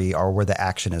Henry are where the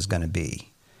action is going to be,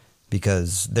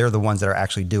 because they're the ones that are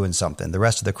actually doing something. The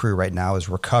rest of the crew right now is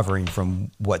recovering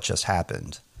from what just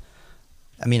happened.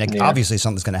 I mean, obviously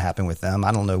something's going to happen with them.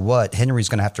 I don't know what. Henry's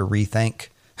going to have to rethink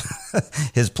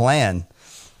his plan.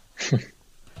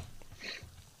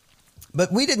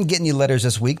 But we didn't get any letters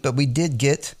this week, but we did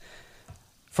get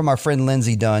from our friend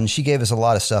Lindsay Dunn. She gave us a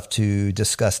lot of stuff to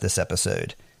discuss this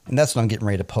episode. And that's what I'm getting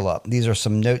ready to pull up. These are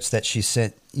some notes that she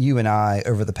sent you and I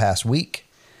over the past week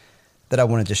that I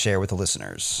wanted to share with the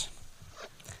listeners.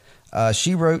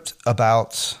 She wrote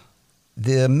about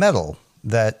the medal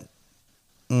that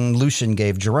Lucian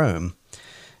gave Jerome.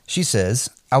 She says,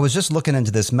 I was just looking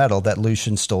into this medal that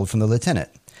Lucian stole from the lieutenant.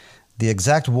 The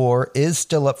exact war is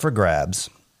still up for grabs,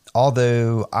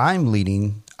 although I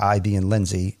being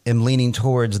Lindsay, am leaning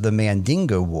towards the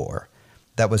Mandingo War.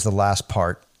 That was the last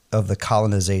part of the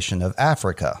colonization of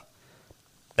Africa.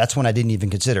 That's one I didn't even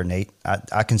consider, Nate.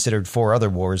 I considered 4 other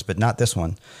wars, but not this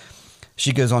one.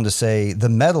 She goes on to say, the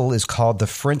medal is called the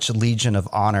French Legion of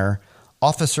Honor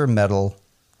Officer Medal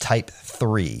Type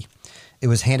 3. It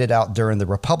was handed out during the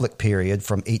Republic period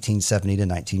from 1870 to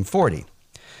 1940.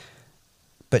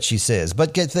 But she says,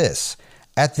 but get this,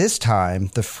 at this time,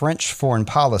 the French foreign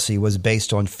policy was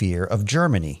based on fear of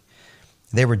Germany.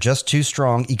 They were just too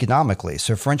strong economically,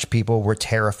 so French people were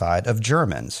terrified of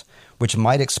Germans, which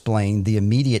might explain the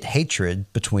immediate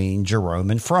hatred between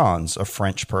Jerome and Franz, a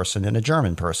French person and a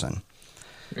German person.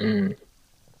 Mm.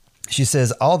 She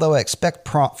says, although I expect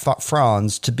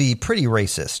Franz to be pretty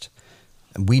racist,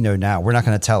 and we know now, we're not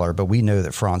going to tell her, but we know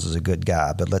that Franz is a good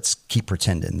guy, but let's keep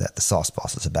pretending that the sauce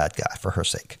boss is a bad guy for her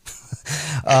sake.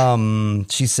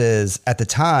 She says, at the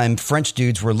time, French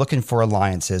dudes were looking for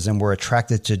alliances and were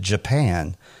attracted to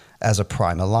Japan as a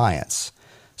prime alliance.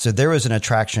 So there was an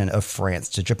attraction of France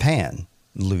to Japan,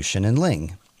 Lucian and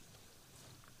Ling.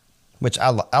 Which I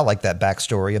like that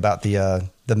backstory about the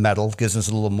medal. Gives us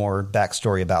a little more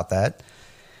backstory about that.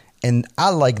 And I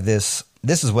like this.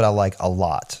 This is what I like a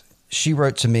lot. She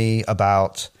wrote to me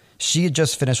about, she had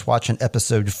just finished watching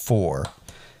episode 4.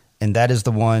 And that is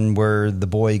the one where the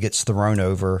boy gets thrown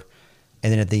over.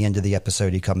 And then at the end of the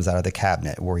episode, he comes out of the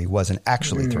cabinet where he wasn't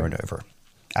actually thrown over.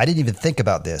 I didn't even think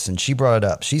about this. And she brought it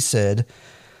up. She said,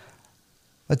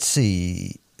 let's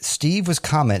see, Steve was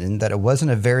commenting that it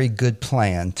wasn't a very good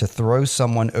plan to throw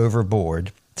someone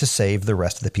overboard to save the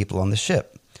rest of the people on the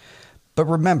ship. But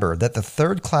remember that the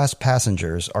third-class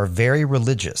passengers are very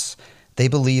religious. They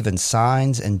believe in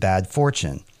signs and bad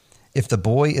fortune. If the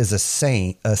boy is a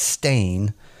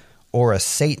stain or a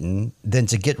Satan, then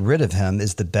to get rid of him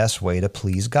is the best way to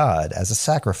please God as a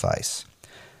sacrifice.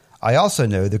 I also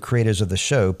know the creators of the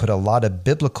show put a lot of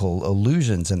biblical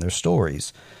allusions in their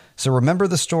stories. So remember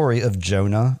the story of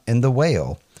Jonah and the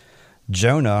whale.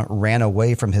 Jonah ran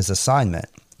away from his assignment.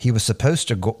 He was supposed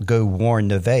to go warn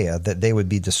Nineveh that they would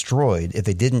be destroyed if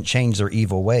they didn't change their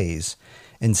evil ways.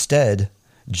 Instead,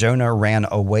 Jonah ran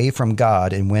away from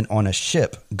God and went on a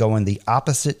ship going the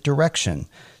opposite direction,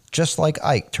 just like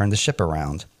Ike turned the ship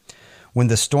around. When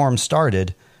the storm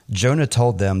started, Jonah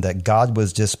told them that God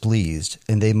was displeased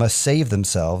and they must save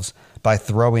themselves by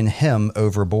throwing him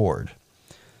overboard.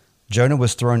 Jonah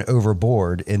was thrown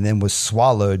overboard and then was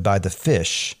swallowed by the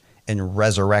fish and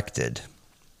resurrected.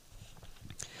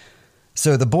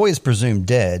 So the boy is presumed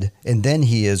dead, and then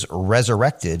he is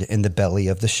resurrected in the belly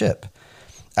of the ship.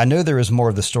 I know there is more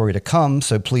of the story to come,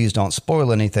 so please don't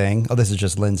spoil anything. Oh, this is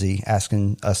just Lindsay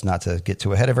asking us not to get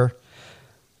too ahead of her.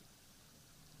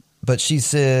 But she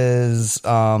says,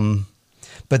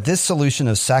 but this solution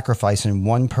of sacrificing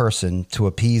one person to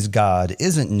appease God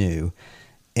isn't new,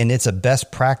 and it's a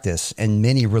best practice in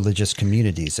many religious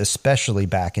communities, especially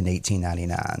back in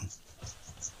 1899.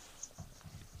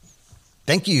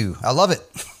 Thank you. I love it.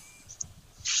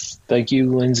 Thank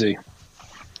you, Lindsay.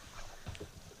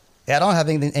 Yeah, I don't have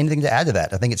anything to add to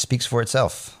that. I think it speaks for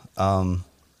itself.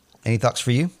 Any thoughts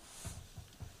for you?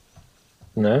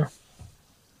 No,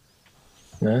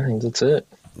 I think that's it.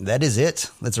 That is it.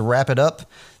 Let's wrap it up.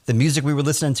 The music we were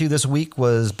listening to this week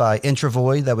was by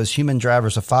Intravoid. That was Human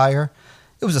Drivers of Fire.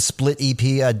 It was a split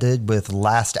EP I did with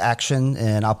Last Action,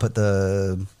 and I'll put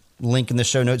the link in the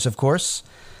show notes, of course.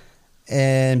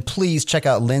 And please check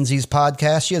out Lindsay's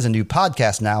podcast. She has a new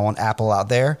podcast now on Apple out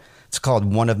there. It's called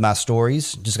One of My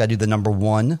Stories. Just got to do the number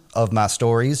 1 of my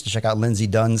stories to check out Lindsay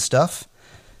Dunn's stuff.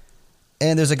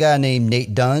 And there's a guy named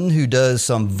Nate Dunn who does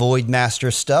some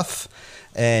Voidmaster stuff.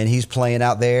 And he's playing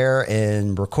out there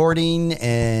and recording.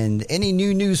 And any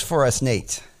new news for us,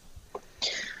 Nate?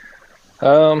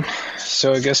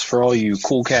 So I guess for all you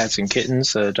cool cats and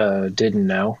kittens that didn't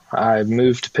know, I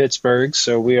moved to Pittsburgh,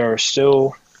 so we are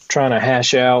still trying to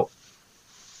hash out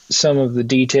some of the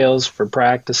details for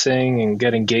practicing and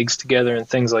getting gigs together and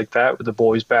things like that with the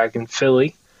boys back in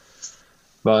Philly.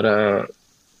 But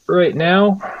right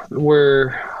now,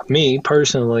 me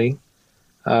personally,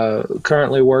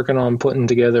 currently working on putting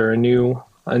together a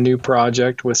new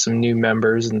project with some new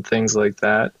members and things like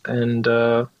that, and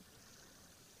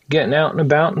getting out and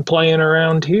about and playing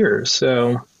around here.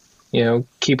 So,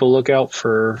 keep a lookout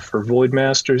for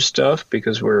Voidmaster stuff,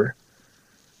 because we're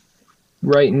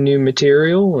writing new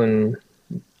material, and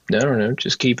I don't know,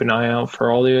 just keep an eye out for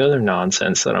all the other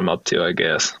nonsense that I'm up to, I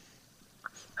guess.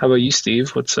 How about you, Steve?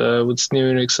 What's new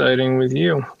and exciting with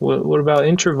you? What about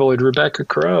Intravoid, Rebecca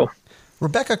Crow?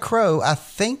 Rebecca Crow, I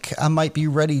think I might be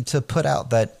ready to put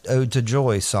out that Ode to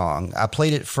Joy song. I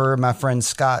played it for my friend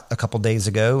Scott a couple days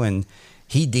ago, and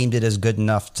he deemed it as good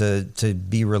enough to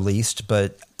be released,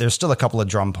 but there's still a couple of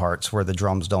drum parts where the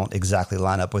drums don't exactly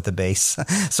line up with the bass.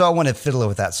 So I want to fiddle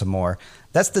with that some more.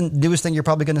 That's the newest thing you're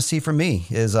probably going to see from me,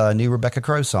 is a new Rebecca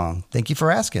Crow song. Thank you for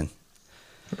asking.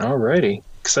 Alrighty.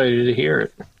 Excited to hear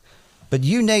it. But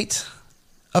you, Nate,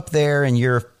 up there in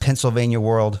your Pennsylvania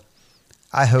world,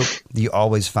 I hope you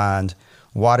always find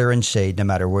water and shade no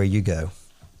matter where you go.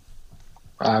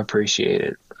 I appreciate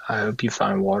it. I hope you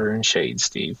find water and shade,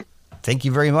 Steve. Thank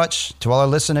you very much. To all our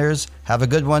listeners, have a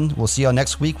good one. We'll see y'all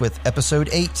next week with episode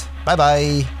 8.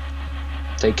 Bye-bye.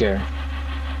 Take care.